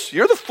face.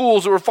 You're the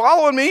fools that were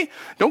following me.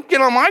 Don't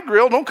get on my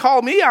grill. Don't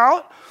call me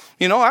out.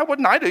 I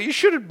wouldn't either. You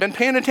should have been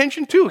paying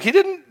attention too. He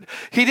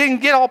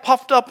didn't get all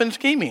puffed up and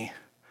scheming.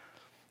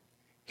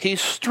 He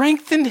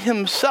strengthened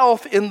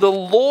himself in the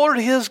Lord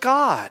his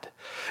God.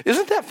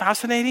 Isn't that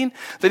fascinating?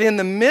 That in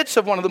the midst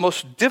of one of the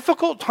most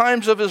difficult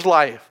times of his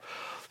life,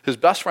 his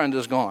best friend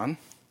is gone.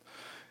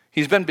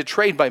 He's been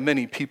betrayed by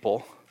many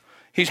people.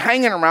 He's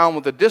hanging around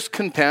with the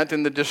discontent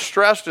and the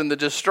distressed and the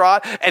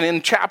distraught. And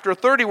in chapter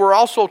 30, we're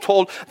also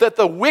told that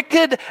the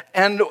wicked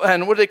and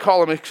what do they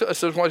call them?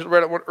 I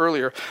read it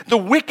earlier. The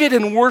wicked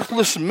and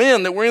worthless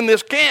men that were in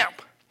this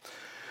camp.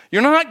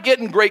 You're not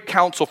getting great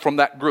counsel from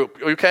that group,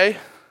 okay?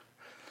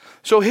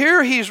 So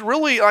here he's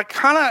really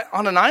kind of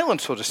on an island,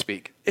 so to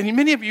speak. And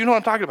many of you know what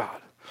I'm talking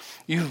about.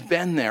 You've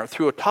been there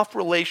through a tough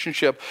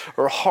relationship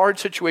or a hard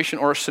situation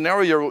or a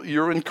scenario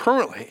you're in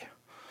currently.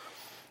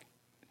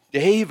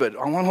 David,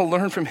 I want to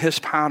learn from his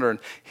pattern.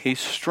 He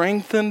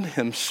strengthened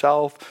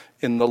himself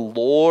in the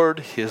Lord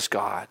his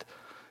God.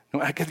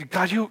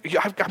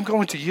 God, I'm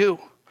going to you.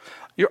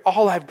 You're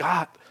all I've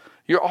got.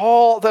 You're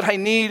all that I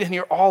need, and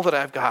you're all that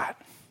I've got.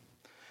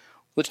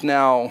 Let's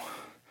now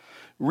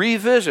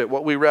revisit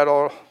what we read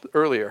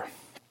earlier.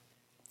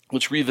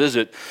 Let's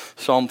revisit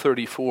Psalm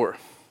 34.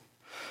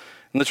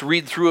 And let's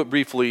read through it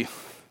briefly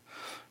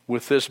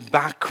with this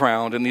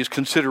background and these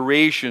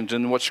considerations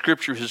and what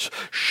Scripture has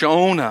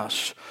shown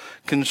us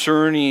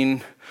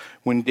concerning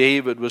when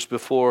David was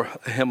before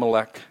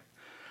Ahimelech.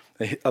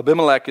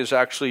 Abimelech is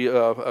actually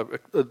a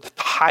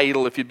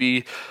title. If you'd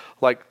be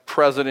like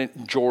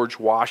President George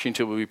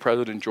Washington would be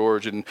President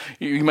George. And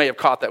you may have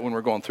caught that when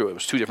we're going through it. It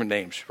was two different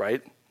names,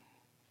 right?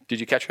 Did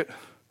you catch it?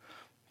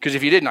 Because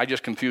if you didn't, I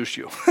just confused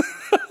you.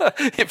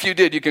 If you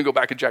did, you can go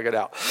back and check it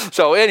out.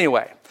 So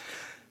anyway,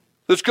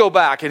 let's go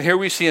back. And here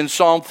we see in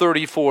Psalm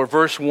 34,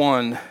 verse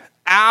 1,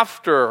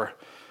 after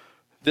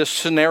this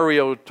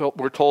scenario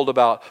we're told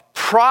about,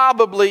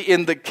 probably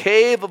in the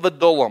cave of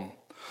Adullam,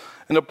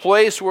 in a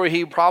place where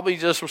he probably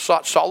just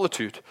sought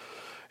solitude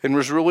and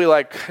was really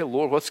like, hey,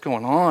 Lord, what's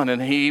going on?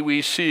 And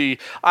we see,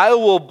 I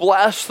will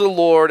bless the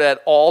Lord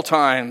at all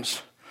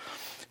times.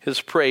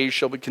 His praise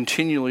shall be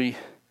continually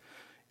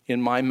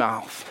in my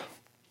mouth.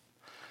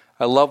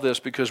 I love this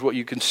because what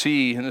you can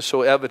see, and it's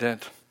so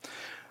evident,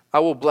 I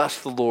will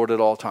bless the Lord at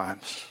all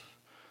times.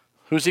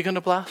 Who's he going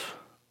to bless?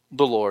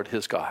 The Lord,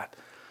 his God.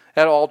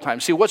 At all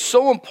times. See, what's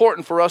so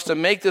important for us to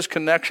make this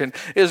connection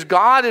is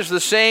God is the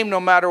same no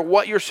matter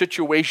what your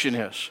situation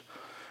is.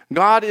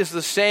 God is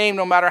the same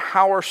no matter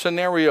how our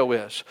scenario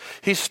is.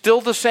 He's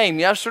still the same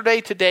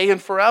yesterday, today,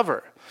 and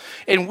forever.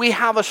 And we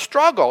have a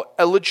struggle,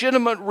 a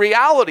legitimate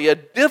reality, a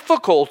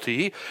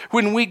difficulty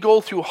when we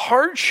go through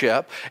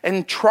hardship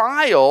and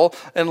trial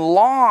and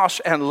loss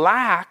and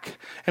lack,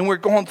 and we're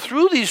going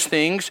through these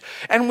things,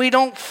 and we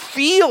don't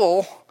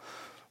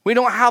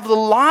have the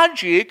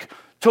logic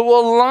to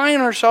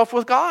align ourselves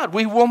with God.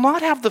 We will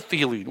not have the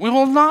feeling. We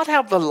will not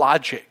have the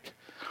logic.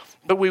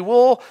 But we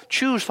will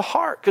choose the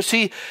heart. Because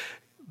see,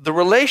 the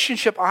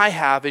relationship I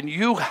have and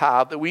you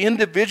have, that we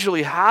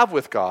individually have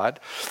with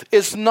God,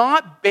 is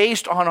not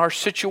based on our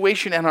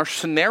situation and our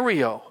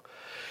scenario.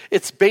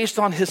 It's based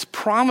on his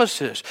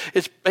promises.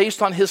 It's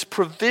based on his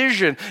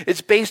provision.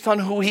 It's based on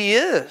who he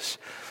is.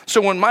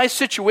 So when my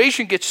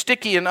situation gets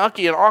sticky and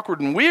ucky and awkward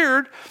and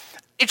weird,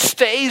 it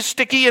stays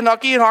sticky and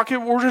ucky and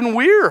awkward and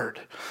weird.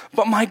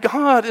 But my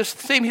God is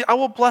the same. I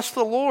will bless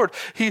the Lord.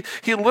 He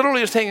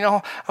literally is saying,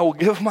 I will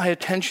give my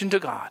attention to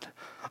God.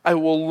 I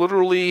will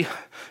literally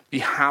be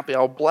happy.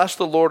 I'll bless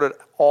the Lord at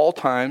all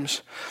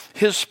times.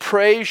 His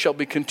praise shall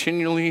be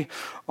continually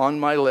on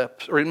my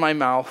lips or in my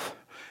mouth.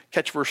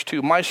 Catch verse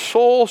 2. My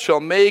soul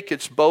shall make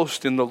its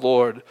boast in the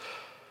Lord.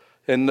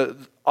 And the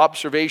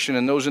observation,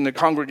 and those in the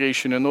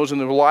congregation, and those in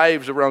their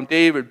lives around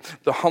David,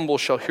 the humble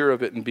shall hear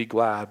of it and be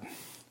glad.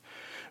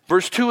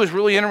 Verse 2 is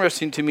really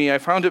interesting to me. I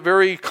found it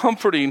very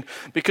comforting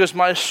because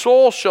my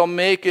soul shall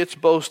make its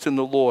boast in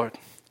the Lord.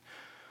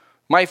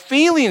 My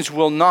feelings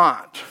will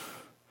not.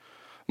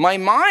 My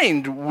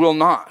mind will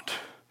not.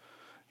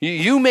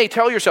 You may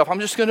tell yourself, I'm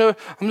just going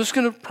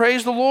to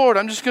praise the Lord.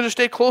 I'm just going to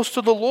stay close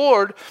to the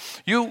Lord.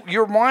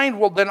 Your mind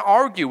will then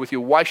argue with you.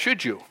 Why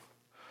should you?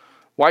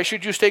 Why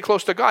should you stay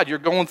close to God? You're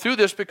going through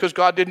this because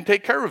God didn't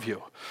take care of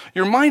you.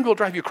 Your mind will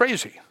drive you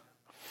crazy.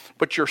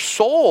 But your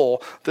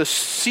soul, the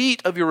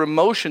seat of your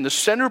emotion, the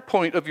center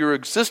point of your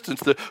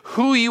existence,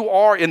 who you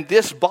are in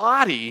this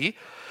body,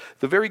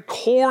 the very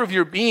core of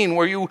your being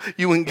where you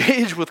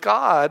engage with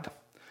God,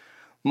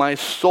 my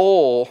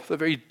soul, the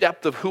very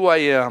depth of who I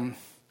am,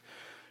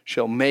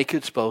 shall make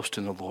its boast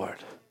in the Lord.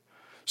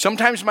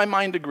 Sometimes my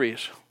mind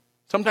agrees.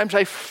 Sometimes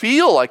I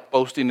feel like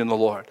boasting in the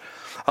Lord.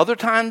 Other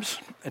times,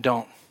 I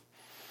don't.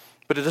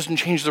 But it doesn't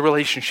change the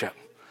relationship.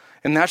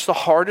 And that's the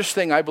hardest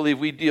thing I believe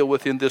we deal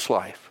with in this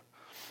life.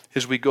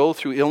 Is we go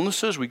through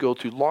illnesses, we go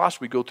through loss,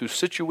 we go through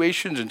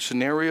situations and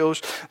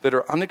scenarios that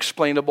are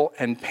unexplainable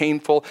and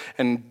painful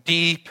and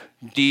deep,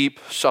 deep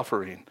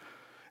suffering.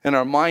 And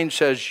our mind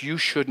says, you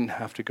shouldn't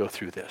have to go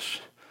through this.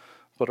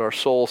 But our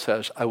soul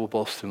says, I will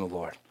boast in the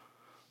Lord.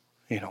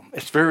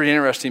 It's very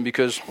interesting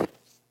because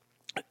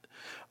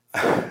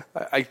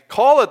I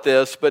call it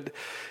this, but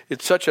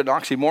it's such an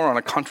oxymoron,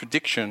 a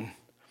contradiction.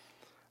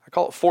 I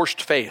call it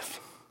forced faith.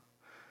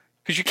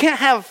 Because you can't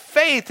have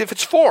faith if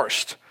it's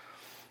forced.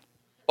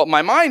 But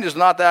my mind is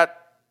not that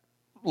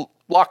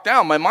locked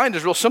down. My mind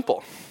is real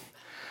simple.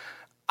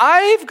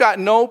 I've got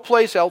no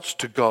place else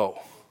to go.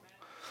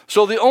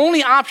 So the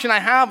only option I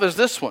have is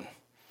this one.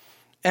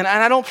 And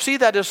I don't see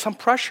that as some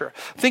pressure.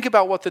 Think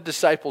about what the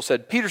disciples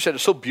said. Peter said it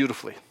so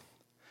beautifully.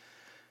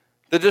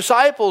 The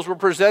disciples were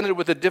presented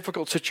with a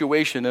difficult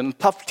situation and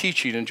tough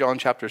teaching in John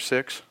chapter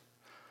 6.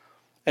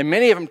 And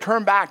many of them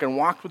turned back and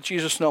walked with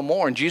Jesus no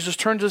more. And Jesus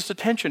turned his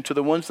attention to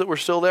the ones that were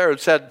still there and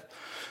said,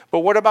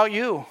 but what about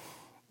you?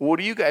 What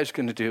are you guys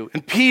going to do?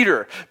 And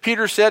Peter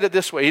said it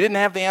this way. He didn't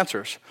have the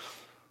answers,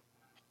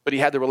 but he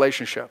had the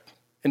relationship.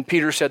 And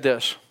Peter said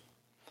this,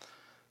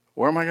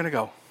 where am I going to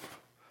go?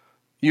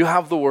 You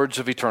have the words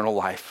of eternal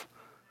life.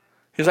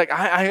 He's like,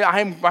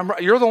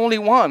 you're the only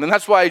one. And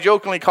that's why I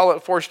jokingly call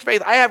it forced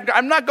faith.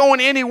 I'm not going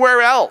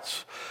anywhere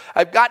else.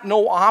 I've got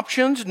no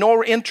options,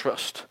 nor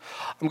interest.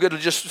 I'm going to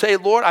just say,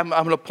 Lord, I'm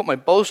going to put my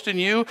boast in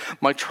you.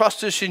 My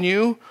trust is in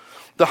you.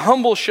 The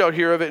humble shall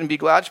hear of it and be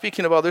glad.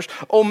 Speaking of others,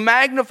 oh,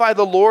 magnify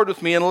the Lord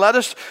with me and let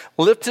us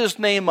lift his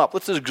name up.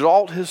 Let's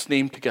exalt his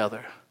name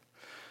together.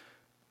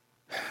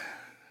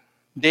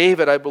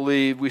 David, I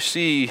believe, we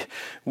see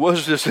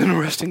was this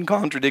interesting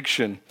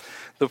contradiction.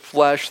 The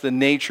flesh, the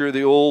nature,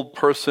 the old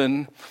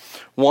person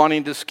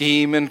wanting to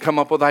scheme and come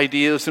up with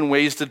ideas and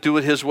ways to do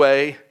it his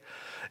way.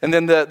 And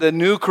then the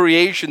new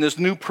creation, this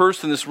new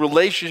person, this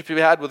relationship you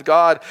had with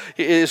God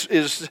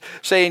is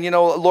saying,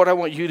 Lord, I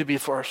want you to be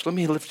first. Let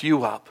me lift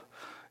you up.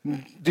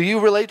 Do you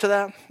relate to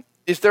that?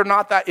 Is there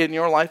not that in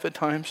your life at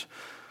times?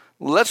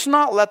 Let's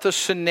not let the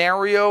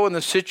scenario and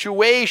the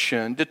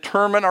situation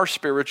determine our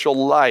spiritual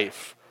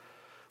life.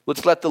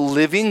 Let's let the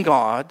living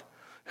God,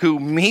 who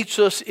meets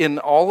us in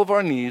all of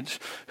our needs,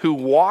 who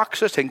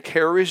walks us and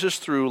carries us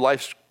through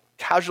life's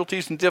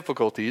casualties and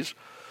difficulties,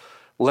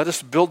 let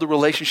us build a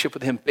relationship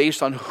with him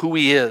based on who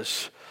he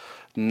is,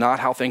 not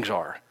how things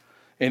are.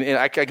 And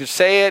I can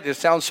say it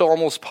sounds so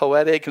almost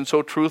poetic and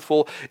so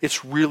truthful.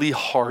 It's really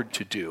hard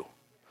to do.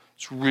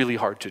 It's really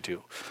hard to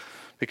do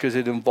because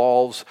it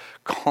involves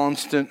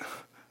constant,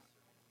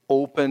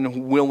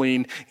 open,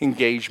 willing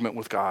engagement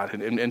with God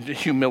and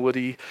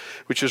humility,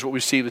 which is what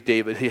we see with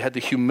David. He had the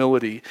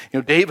humility.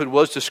 David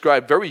was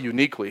described very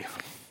uniquely,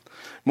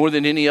 more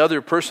than any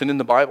other person in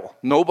the Bible.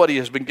 Nobody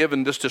has been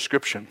given this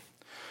description.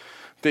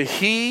 That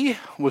he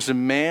was a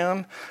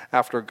man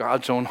after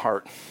God's own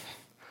heart.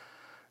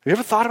 Have you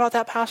ever thought about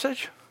that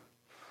passage?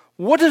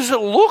 What does it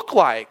look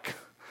like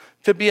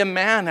to be a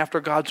man after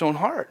God's own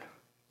heart?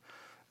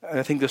 And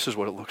I think this is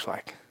what it looks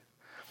like.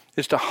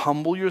 Is to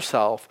humble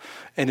yourself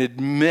and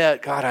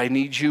admit, God, I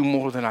need you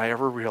more than I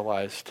ever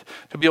realized.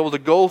 To be able to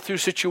go through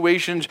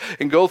situations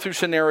and go through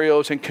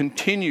scenarios and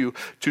continue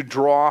to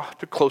draw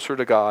closer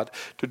to God,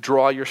 to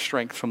draw your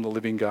strength from the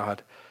living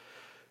God.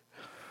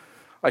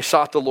 I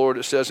sought the Lord,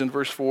 it says in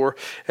verse 4,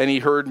 and he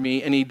heard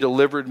me and he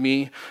delivered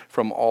me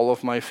from all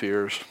of my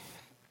fears.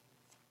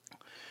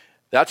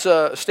 That's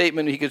a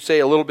statement he could say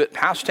a little bit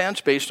past tense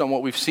based on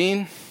what we've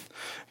seen,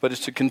 but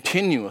it's a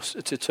continuous,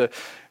 it's a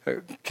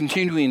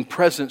continuing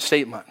present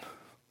statement.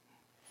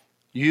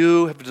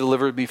 You have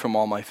delivered me from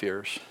all my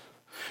fears.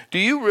 Do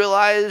you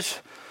realize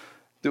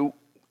that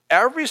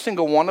every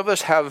single one of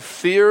us have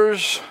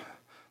fears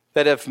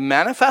that have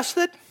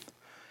manifested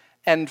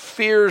and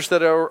fears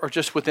that are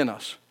just within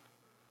us?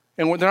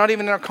 And they're not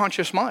even in our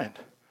conscious mind.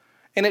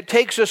 And it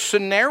takes a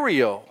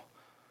scenario.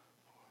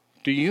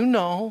 Do you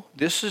know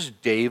this is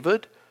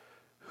David,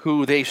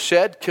 who they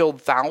said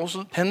killed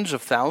tens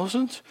of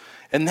thousands?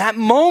 In that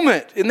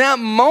moment,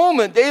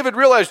 David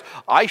realized,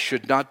 I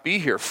should not be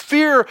here.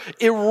 Fear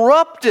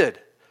erupted.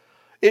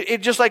 It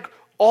just like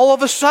all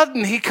of a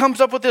sudden, he comes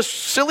up with this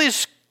silly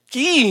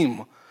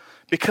scheme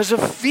because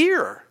of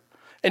fear.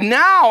 And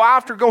now,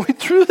 after going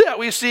through that,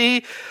 we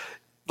see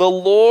the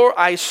Lord,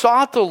 I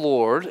sought the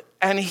Lord,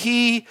 and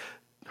he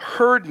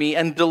heard me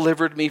and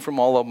delivered me from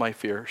all of my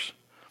fears.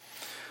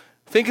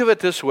 Think of it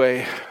this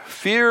way.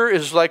 Fear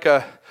is like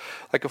a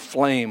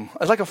flame.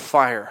 It's like a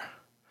fire.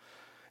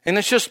 And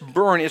it's just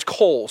burning, it's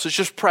coals, it's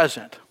just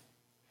present.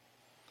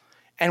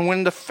 And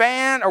when the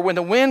fan or when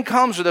the wind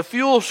comes or the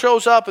fuel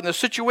shows up and the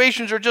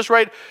situations are just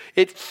right,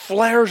 it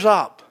flares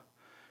up.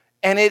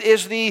 And it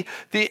is the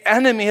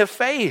enemy of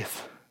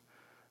faith.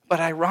 But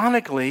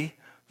ironically,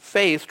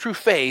 faith, true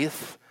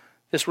faith,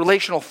 this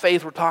relational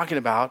faith we're talking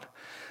about,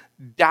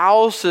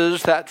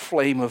 douses that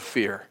flame of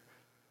fear.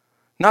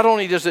 Not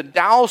only does it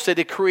douse it,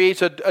 it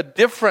creates a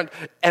different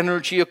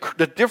energy, a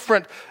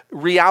different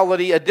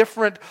reality, a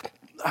different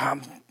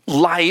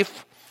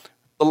life,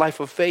 the life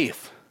of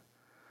faith,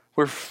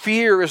 where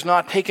fear is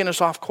not taking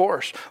us off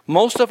course.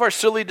 Most of our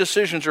silly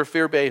decisions are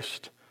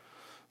fear-based.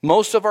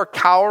 Most of our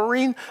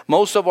cowering,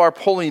 most of our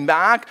pulling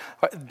back,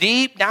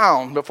 deep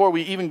down, before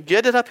we even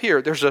get it up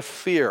here, there's a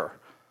fear.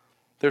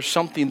 There's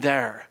something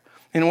there.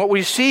 And what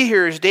we see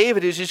here is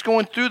David he's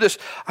going through this.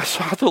 I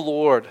saw the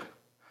Lord,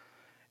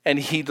 and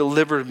he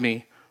delivered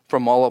me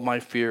from all of my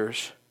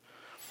fears.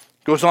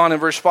 Goes on in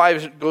verse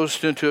 5, it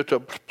goes into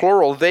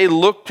plural. They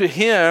looked to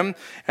him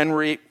and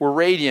were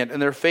radiant,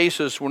 and their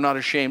faces were not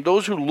ashamed.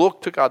 Those who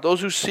look to God,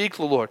 those who seek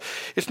the Lord.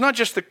 It's not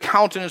just the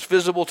countenance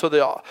visible to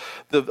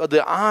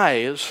the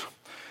eyes.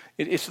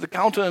 It's the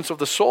countenance of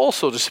the soul,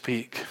 so to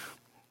speak,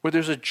 where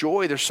there's a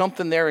joy, there's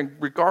something there, and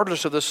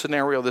regardless of the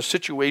scenario, the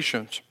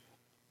situations.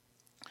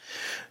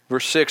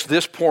 Verse 6,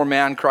 this poor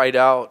man cried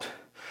out,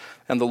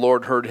 and the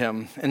Lord heard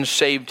him and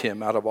saved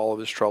him out of all of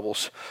his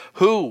troubles.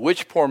 Who?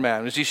 Which poor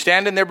man? Is he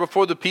standing there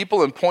before the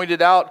people and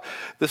pointed out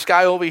this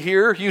guy over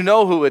here? You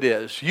know who it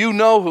is. You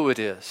know who it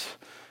is.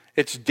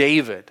 It's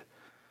David,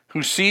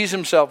 who sees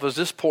himself as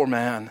this poor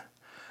man.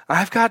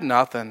 I've got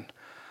nothing.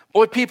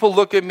 Boy, people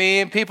look at me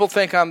and people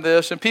think I'm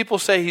this and people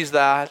say he's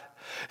that.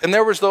 And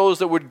there was those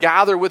that would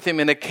gather with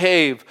him in a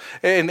cave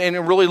and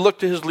really look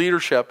to his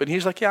leadership. And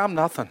he's like, yeah, I'm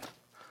nothing.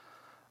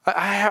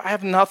 I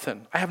have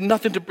nothing. I have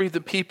nothing to bring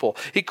the people.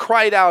 He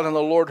cried out and the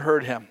Lord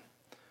heard him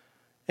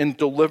and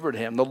delivered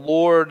him. The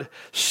Lord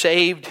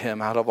saved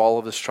him out of all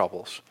of his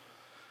troubles.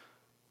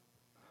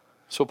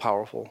 So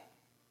powerful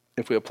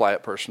if we apply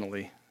it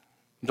personally.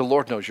 The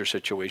Lord knows your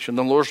situation.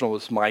 The Lord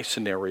knows my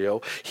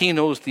scenario. He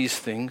knows these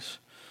things.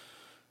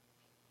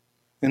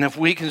 And if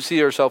we can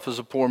see ourselves as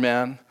a poor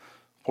man,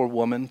 poor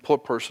woman, poor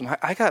person,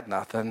 I got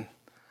nothing.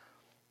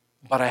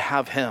 But I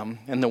have him.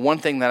 And the one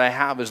thing that I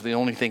have is the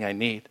only thing I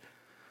need.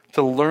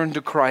 To learn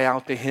to cry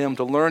out to him,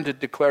 to learn to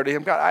declare to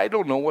him, God, I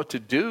don't know what to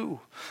do.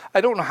 I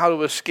don't know how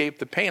to escape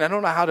the pain. I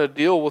don't know how to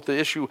deal with the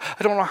issue.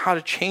 I don't know how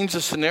to change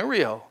the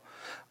scenario.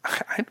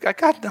 I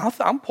got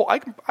nothing. I'm poor.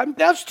 I'm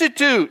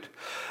destitute.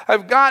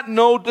 I've got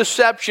no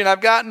deception.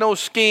 I've got no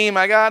scheme.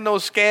 I got no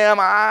scam.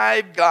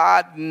 I've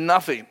got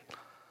nothing.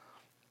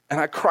 And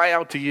I cry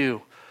out to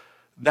you.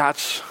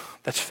 That's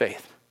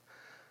faith.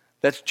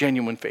 That's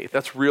genuine faith.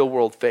 That's real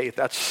world faith.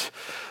 That's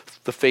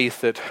the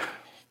faith that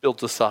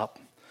builds us up.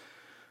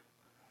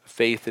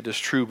 Faith that is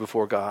true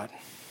before God.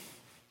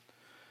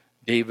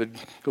 David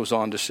goes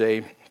on to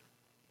say,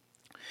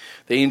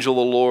 the angel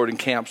of the Lord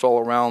encamps all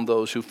around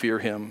those who fear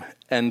him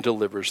and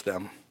delivers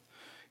them.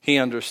 He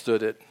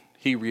understood it.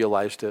 He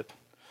realized it.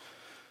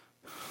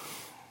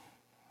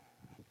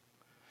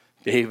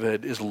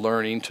 David is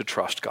learning to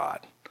trust God.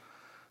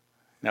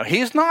 Now,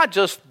 he's not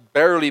just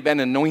barely been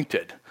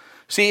anointed.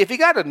 See, if he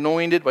got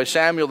anointed by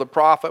Samuel the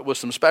prophet with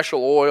some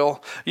special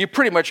oil, you're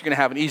pretty much going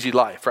to have an easy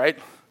life, right?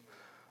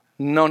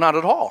 No, not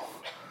at all.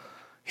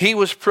 He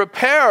was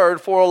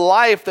prepared for a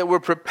life that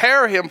would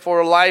prepare him for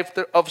a life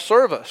of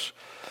service.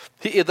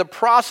 The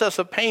process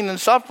of pain and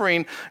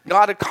suffering,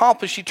 God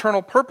accomplished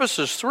eternal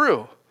purposes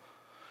through.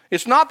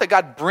 It's not that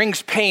God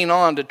brings pain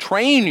on to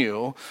train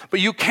you,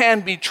 but you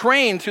can be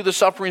trained through the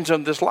sufferings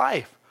of this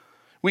life.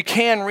 We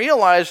can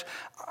realize,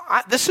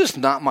 this is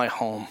not my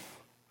home.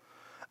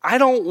 I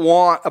don't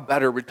want a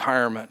better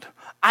retirement.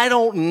 I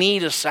don't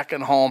need a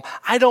second home.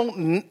 I'm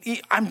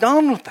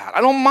done with that.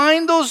 I don't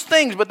mind those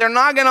things, but they're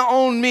not going to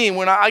own me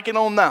when I can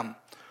own them.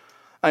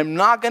 I'm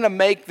not going to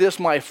make this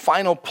my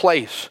final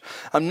place.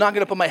 I'm not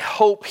going to put my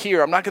hope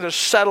here. I'm not going to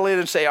settle in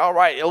and say, all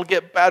right, it'll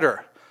get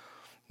better.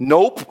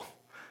 Nope.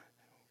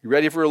 You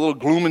ready for a little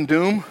gloom and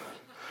doom?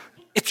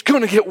 It's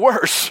going to get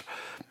worse.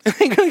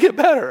 It ain't going to get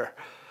better.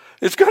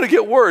 It's going to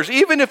get worse.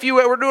 Even if you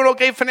were doing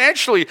okay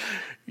financially,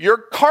 your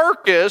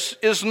carcass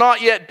is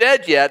not yet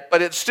dead yet,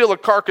 but it's still a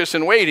carcass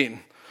in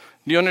waiting.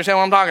 Do you understand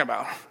what I'm talking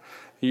about?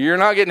 You're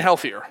not getting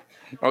healthier,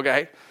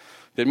 okay?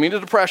 Didn't mean to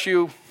depress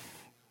you.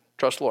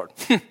 Trust the Lord.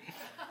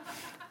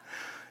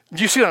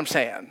 Do you see what I'm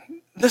saying?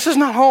 This is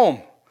not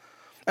home.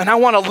 And I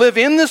want to live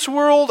in this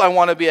world. I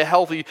want to be a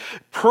healthy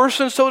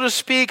person, so to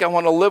speak. I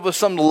want to live with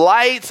some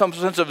light, some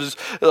sense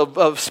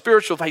of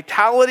spiritual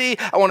vitality.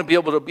 I want to be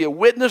able to be a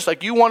witness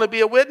like you want to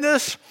be a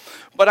witness.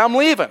 But I'm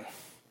leaving.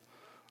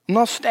 I'm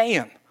not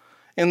staying.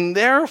 And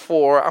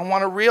therefore, I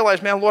want to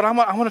realize, man, Lord, I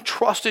want to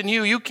trust in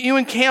you. You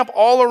encamp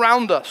all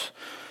around us.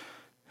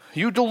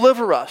 You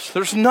deliver us.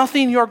 There's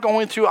nothing you're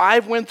going through,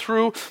 I've went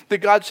through, that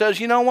God says,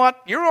 you know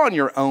what? You're on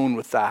your own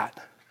with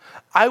that.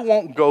 I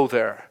won't go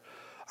there.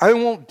 I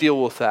won't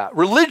deal with that.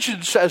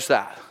 Religion says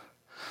that.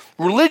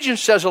 Religion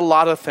says a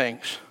lot of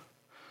things.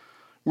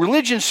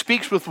 Religion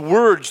speaks with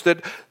words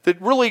that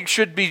really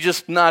should be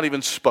just not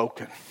even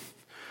spoken.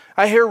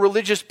 I hear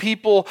religious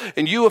people,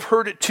 and you have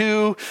heard it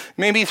too,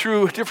 maybe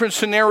through different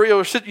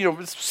scenarios,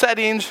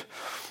 settings,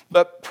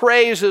 but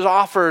praise is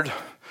offered.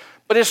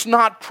 But it's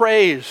not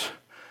praise.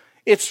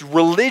 It's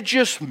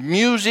religious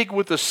music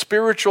with a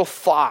spiritual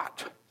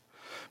thought.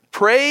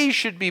 Praise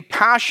should be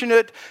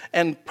passionate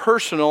and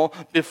personal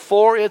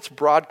before it's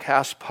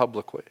broadcast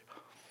publicly.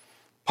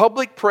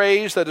 Public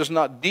praise that is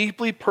not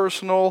deeply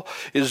personal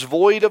is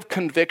void of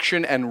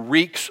conviction and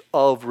reeks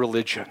of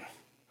religion.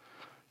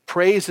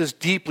 Praise is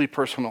deeply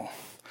personal.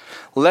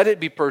 Let it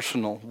be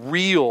personal,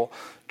 real,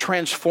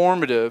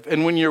 transformative.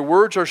 And when your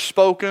words are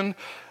spoken,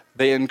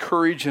 they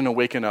encourage and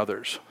awaken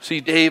others.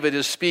 See, David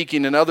is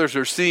speaking and others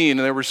are seeing and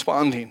they're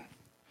responding.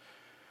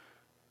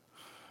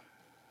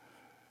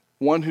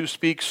 One who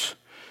speaks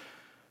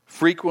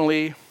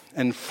frequently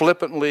and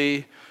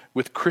flippantly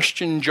with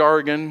Christian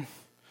jargon,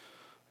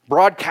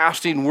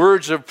 broadcasting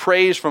words of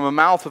praise from a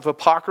mouth of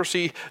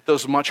hypocrisy,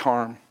 does much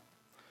harm.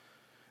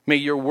 May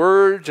your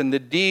words and the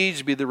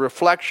deeds be the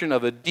reflection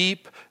of a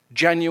deep,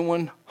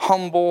 genuine,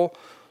 humble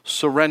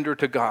surrender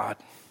to God.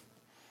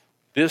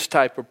 This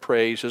type of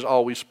praise is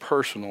always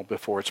personal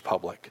before it's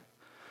public.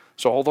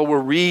 So although we're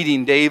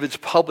reading David's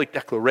public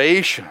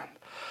declaration,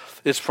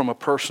 it's from a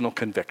personal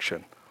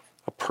conviction,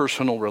 a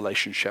personal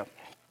relationship.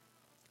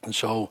 And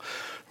so,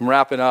 I'm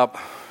wrapping up.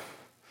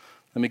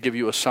 Let me give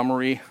you a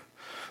summary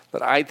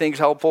that I think is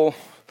helpful.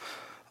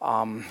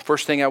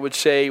 First thing I would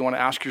say, you want to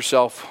ask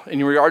yourself,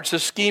 in regards to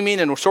scheming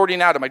and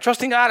sorting out, am I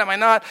trusting God, am I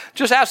not?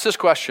 Just ask this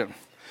question.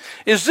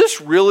 Is this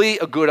really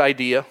a good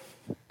idea?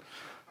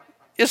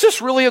 Is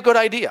this really a good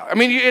idea? I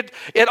mean,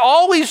 it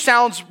always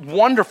sounds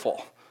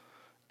wonderful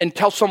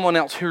until someone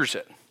else hears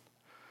it.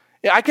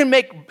 I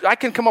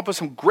can come up with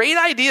some great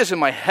ideas in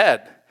my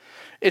head,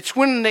 It's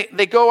when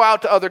they go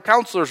out to other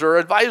counselors or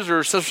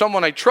advisors, to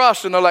someone I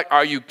trust, and they're like,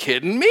 are you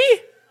kidding me?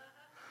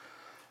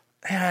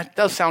 It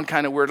does sound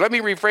kind of weird. Let me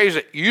rephrase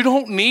it. You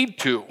don't need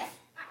to.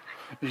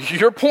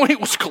 Your point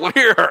was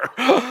clear.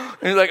 And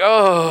you're like,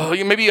 oh,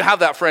 maybe you have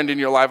that friend in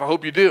your life. I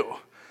hope you do.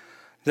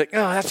 You're like,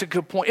 oh, that's a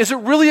good point. Is it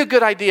really a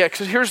good idea?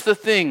 Because here's the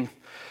thing.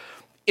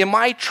 Am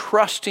I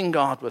trusting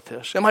God with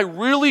this? Am I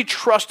really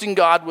trusting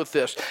God with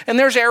this? And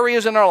there's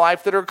areas in our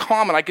life that are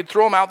common. I could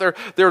throw them out there.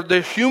 They're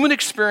the human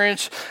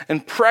experience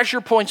and pressure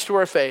points to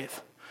our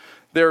faith.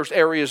 There's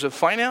areas of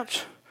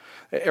finance,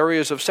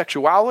 areas of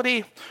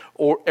sexuality,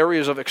 or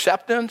areas of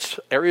acceptance,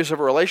 areas of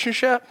a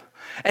relationship.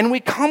 And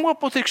we come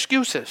up with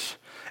excuses.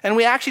 And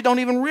we actually don't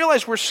even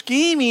realize we're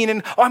scheming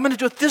and, I'm going to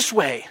do it this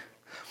way.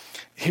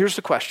 Here's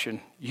the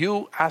question.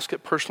 You ask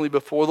it personally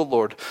before the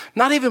Lord,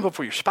 not even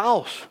before your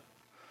spouse.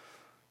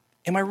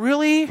 Am I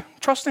really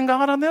trusting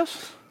God on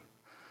this?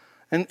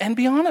 And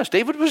be honest.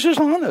 David was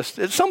just honest.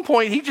 At some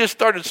point, he just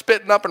started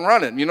spitting up and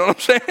running. You know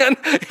what I'm saying?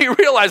 He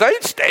realized, I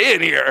ain't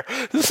staying here.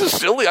 This is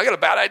silly. I got a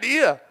bad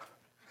idea.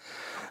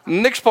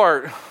 Next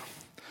part.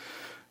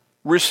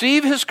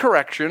 Receive his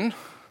correction.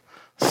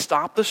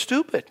 Stop the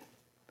stupid.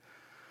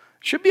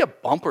 Should be a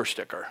bumper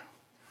sticker.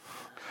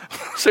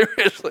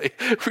 Seriously.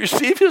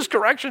 Receive his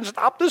correction.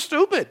 Stop the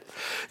stupid.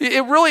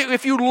 It really,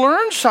 if you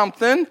learn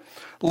something,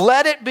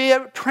 let it be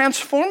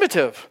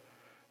transformative.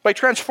 By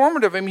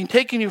transformative, I mean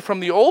taking you from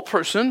the old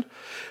person,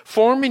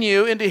 forming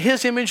you into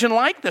his image and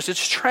likeness.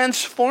 It's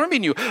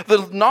transforming you.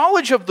 The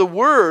knowledge of the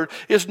word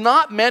is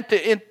not meant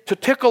to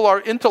tickle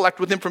our intellect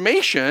with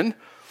information,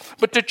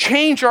 but to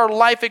change our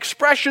life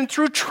expression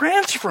through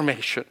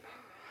transformation.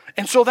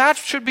 And so that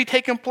should be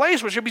taking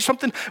place. It should be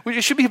something,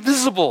 it should be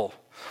visible.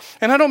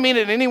 And I don't mean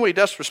it in any way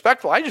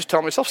disrespectful. I just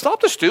tell myself, stop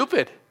the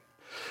stupid.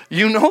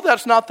 You know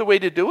that's not the way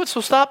to do it,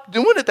 so stop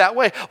doing it that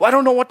way. Well, I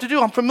don't know what to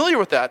do. I'm familiar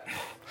with that.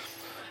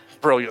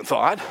 Brilliant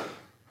thought.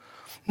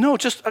 No,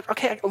 just,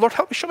 okay, Lord,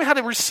 help me. Show me how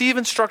to receive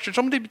instruction.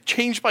 Show me to be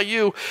changed by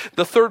you.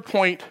 The third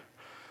point,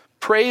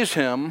 praise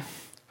him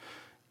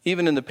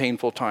even in the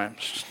painful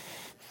times.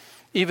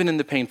 Even in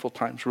the painful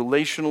times,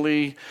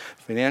 relationally,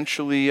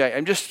 financially.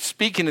 I'm just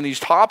speaking in these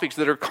topics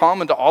that are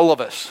common to all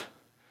of us.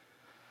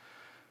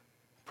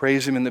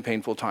 Praise him in the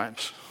painful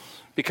times.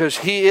 Because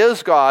he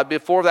is God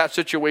before that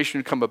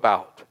situation come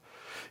about.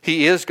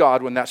 He is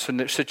God when that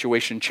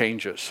situation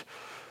changes.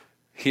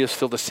 He is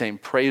still the same.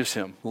 Praise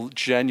him.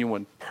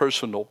 Genuine,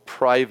 personal,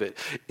 private,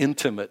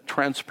 intimate,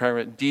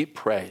 transparent, deep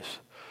praise.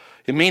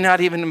 It may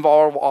not even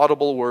involve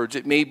audible words.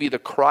 It may be the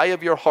cry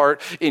of your heart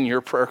in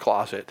your prayer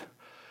closet.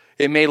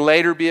 It may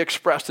later be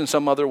expressed in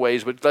some other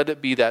ways, but let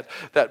it be that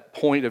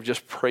point of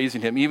just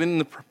praising him, even in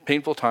the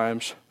painful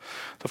times.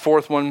 The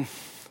fourth one,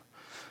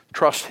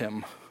 trust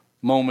him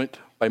moment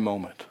by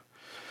moment.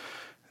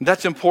 And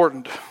that's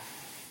important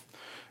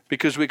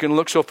because we can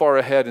look so far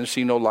ahead and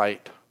see no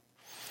light.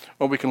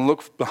 Or we can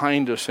look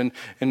behind us and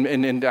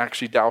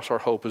actually douse our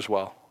hope as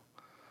well.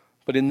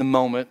 But in the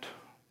moment,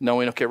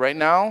 knowing, okay, right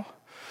now,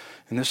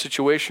 in this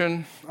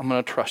situation, I'm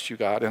going to trust you,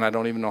 God, and I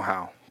don't even know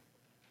how.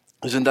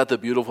 Isn't that the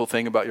beautiful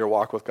thing about your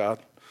walk with God?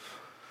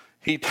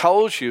 He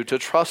tells you to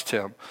trust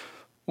him.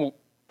 Well,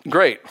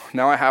 great.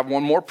 Now I have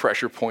one more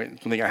pressure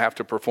point, something I have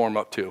to perform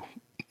up to.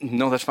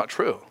 No, that's not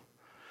true.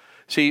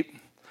 See,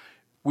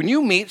 when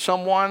you meet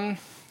someone,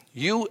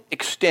 you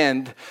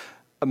extend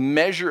a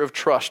measure of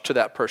trust to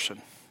that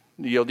person.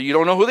 You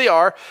don't know who they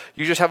are.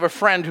 You just have a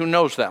friend who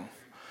knows them.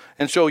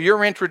 And so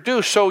you're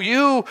introduced. So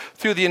you,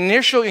 through the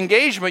initial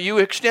engagement, you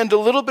extend a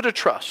little bit of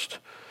trust.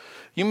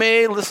 You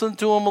may listen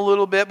to them a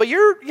little bit, but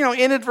you're,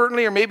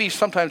 inadvertently or maybe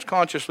sometimes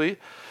consciously,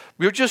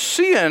 you're just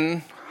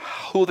seeing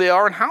who they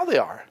are and how they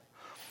are.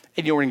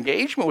 And your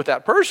engagement with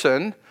that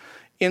person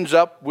ends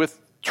up with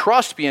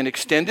trust being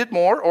extended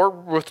more or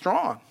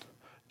withdrawn,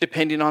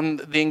 depending on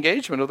the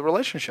engagement of the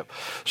relationship.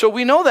 So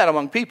we know that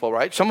among people,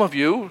 right? Some of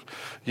you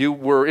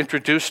were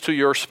introduced to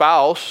your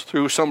spouse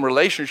through some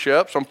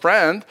relationship, some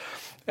friend,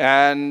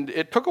 and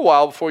it took a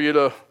while before you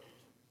to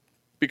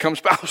become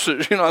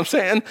spouses, you know what I'm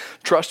saying?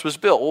 Trust was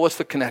built. Well, what's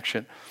the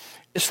connection?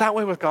 It's that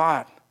way with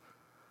God.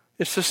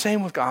 It's the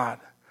same with God.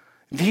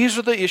 These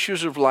are the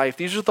issues of life.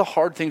 These are the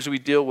hard things we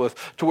deal with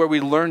to where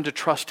we learn to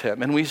trust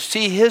him. And we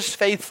see his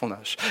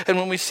faithfulness. And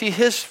when we see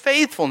his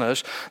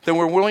faithfulness, then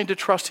we're willing to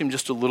trust him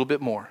just a little bit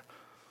more.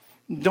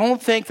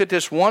 Don't think that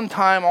this one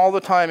time, all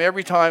the time,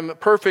 every time,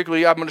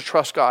 perfectly, I'm going to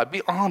trust God.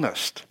 Be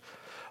honest.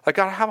 Like,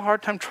 God, I have a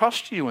hard time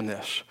trusting you in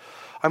this.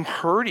 I'm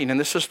hurting, and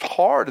this is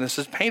hard, and this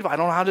is painful. I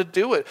don't know how to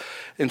do it.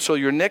 And so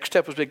your next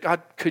step is,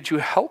 God, could you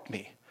help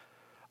me?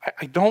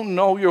 I don't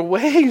know your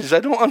ways.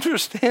 I don't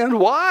understand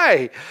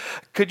why.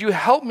 Could you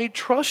help me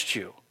trust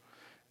you?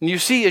 And you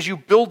see, as you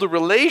build a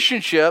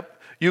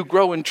relationship, you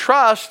grow in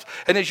trust.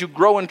 And as you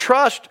grow in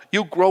trust,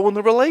 you grow in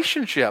the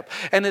relationship.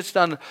 And it's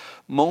done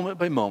moment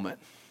by moment.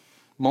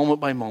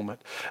 Moment by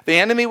moment. The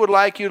enemy would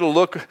like you to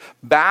look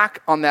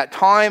back on that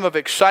time of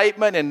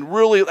excitement and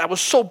really, that was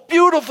so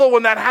beautiful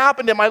when that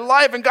happened in my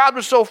life and God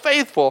was so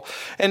faithful.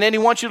 And then he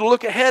wants you to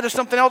look ahead at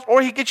something else,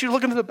 or he gets you to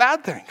look into the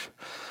bad things.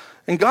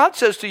 And God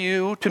says to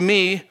you, to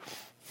me,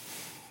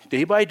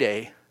 day by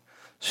day,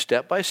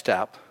 step by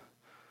step,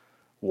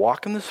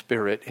 walk in the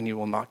Spirit, and you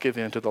will not give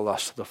in to the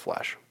lust of the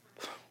flesh.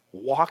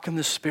 Walk in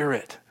the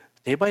Spirit,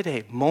 day by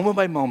day, moment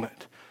by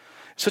moment.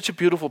 Such a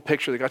beautiful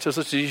picture that God says,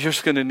 listen, you're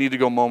just going to need to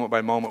go moment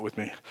by moment with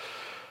me.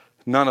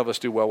 None of us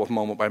do well with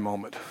moment by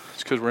moment.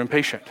 It's because we're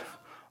impatient.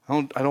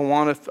 I just don't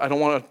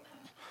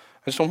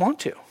want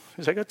to.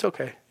 He's like, it's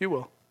okay, you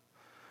will.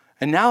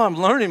 And now I'm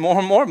learning more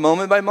and more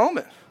moment by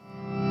moment.